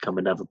about. It's become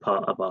another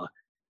part of our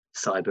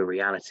cyber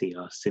reality,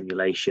 our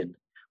simulation,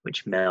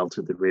 which melds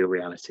with the real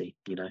reality,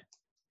 you know?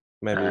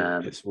 Maybe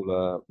it's all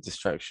a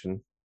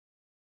distraction.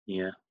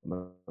 Yeah.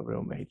 The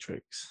real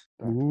Matrix.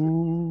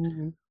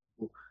 Ooh.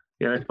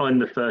 Yeah, let's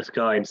find the first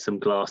guy in some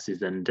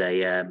glasses and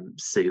a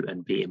suit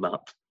and beat him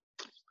up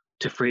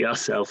to free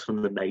ourselves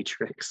from the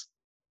Matrix.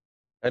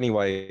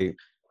 Anyway,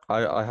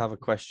 I have a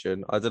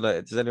question. I don't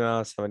know. Does anyone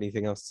else have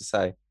anything else to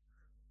say?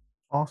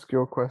 Ask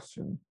your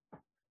question.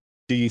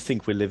 Do you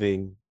think we're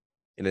living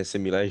in a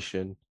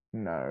simulation?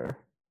 No.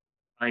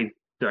 I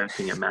don't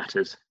think it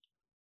matters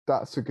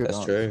That's a good That's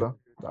answer. true.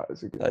 That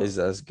is a good That's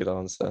answer. a good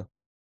answer.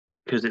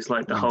 because it's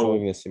like the I'm whole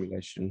enjoying a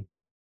simulation.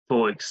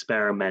 thought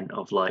experiment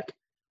of like,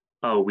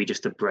 oh, we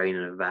just a brain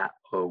in a vat,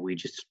 or we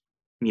just,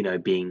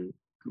 being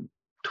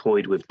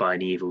toyed with by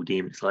an evil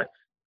demon. It's like,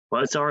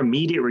 well, it's our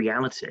immediate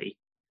reality.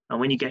 And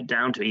when you get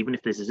down to it, even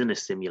if this isn't a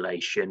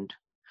simulation,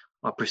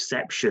 our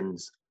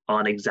perceptions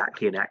aren't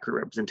exactly an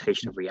accurate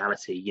representation of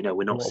reality. We're not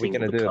What are we seeing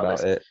going all to the do colors.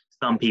 about it?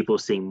 Some people are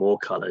seeing more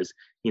colors.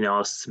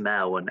 Our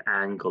smell and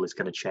angle is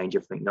going to change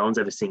everything. No one's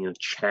ever seen a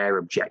chair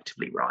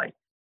objectively right.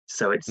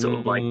 So it's sort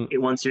of like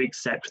once you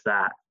accept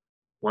that,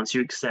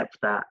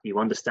 you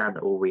understand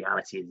that all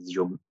reality is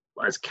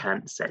as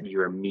Kant said,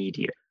 your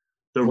immediate.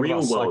 The What real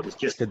about world is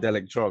just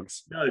psychedelic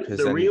drugs. no. Because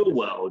The then- real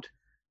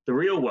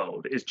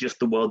world is just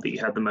the world that you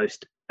have the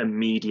most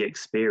immediate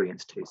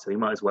experience to. So we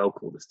might as well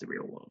call this the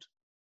real world.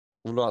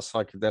 What about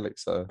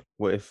psychedelics though?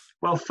 What if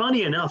Well,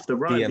 funny enough, the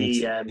right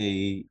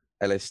DMT,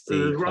 LSD?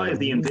 the right of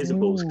the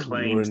Invisibles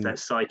claims in- that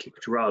psychic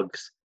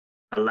drugs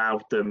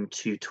allowed them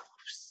to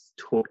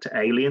talk to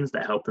aliens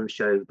that help them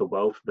show the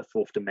world from the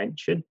fourth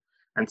dimension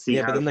and see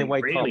Yeah, how but then they everything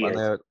wake up really and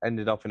is. they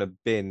ended up in a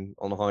bin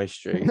on High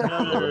Street.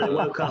 No, they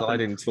woke up I and-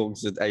 didn't talk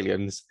to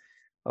aliens.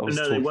 I was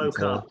No, they talking woke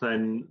to up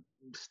and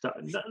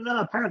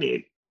apparently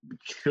it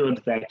cured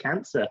their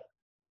cancer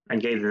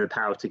and gave them the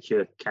power to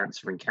cure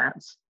cancer in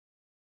cats.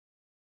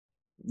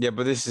 Yeah,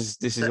 but this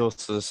is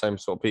also the same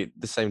sort of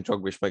the same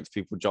drug which makes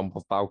people jump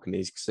off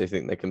balconies because they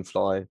think they can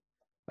fly.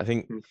 I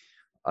think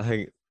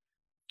I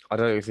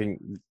don't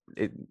think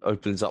it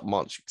opens up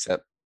much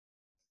except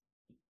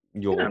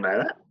You your don't know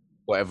that.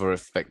 whatever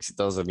effects it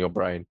does on your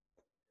brain.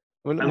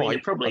 I mean, I mean, it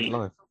I probably- don't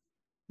know.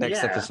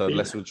 Next Yeah, episode, but-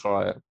 let's all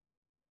try it.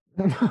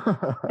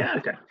 Yeah,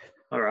 okay.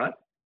 All right.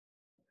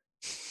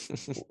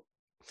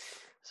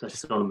 So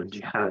Solomon, do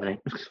you have any?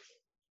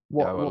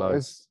 What well,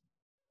 is?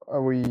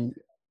 Are we?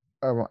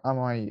 Am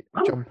I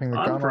jumping the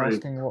I'm gun pro-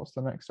 asking what's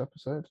the next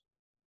episode?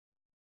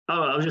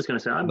 Oh, I was just going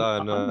to say, I'm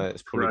No,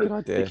 it's probably a good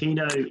idea. The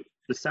Kino,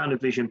 the Sound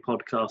of Vision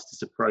podcast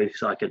is a pro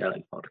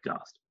psychedelic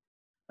podcast.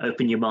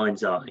 Open your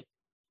mind's eye,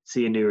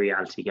 see a new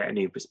reality, get a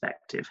new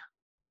perspective.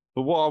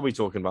 But what are we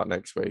talking about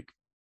next week?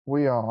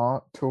 We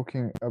are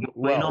talking.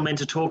 We're not meant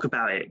to talk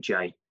about it,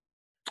 Jay.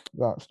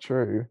 That's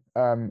true.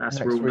 That's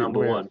Next rule week number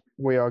one.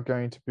 we are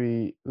going to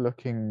be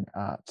looking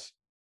at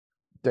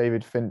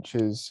David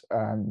Fincher's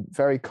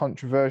very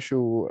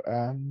controversial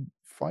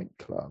Fight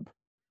Club.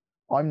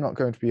 I'm not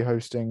going to be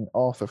hosting.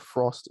 Arthur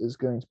Frost is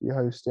going to be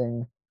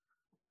hosting.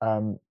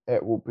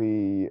 It will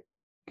be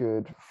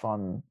good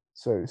fun.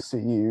 So see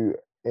you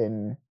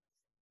in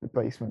the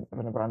basement of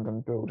an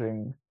abandoned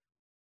building.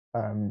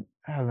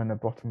 Helena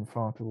Bottom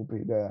Farter will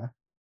be there.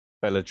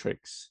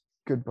 Bellatrix.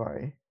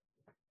 Goodbye.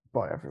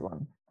 Bye,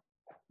 everyone.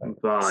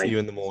 Bye. See you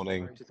in the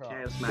morning. With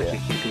chaos magic,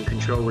 you can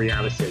control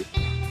reality.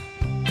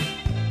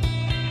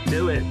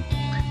 Do it.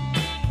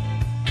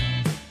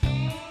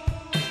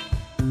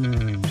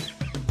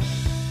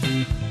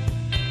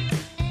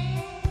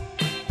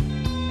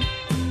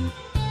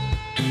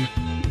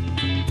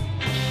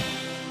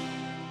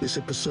 This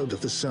episode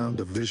of the Sound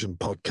of Vision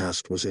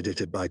podcast was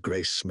edited by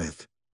Grace Smith.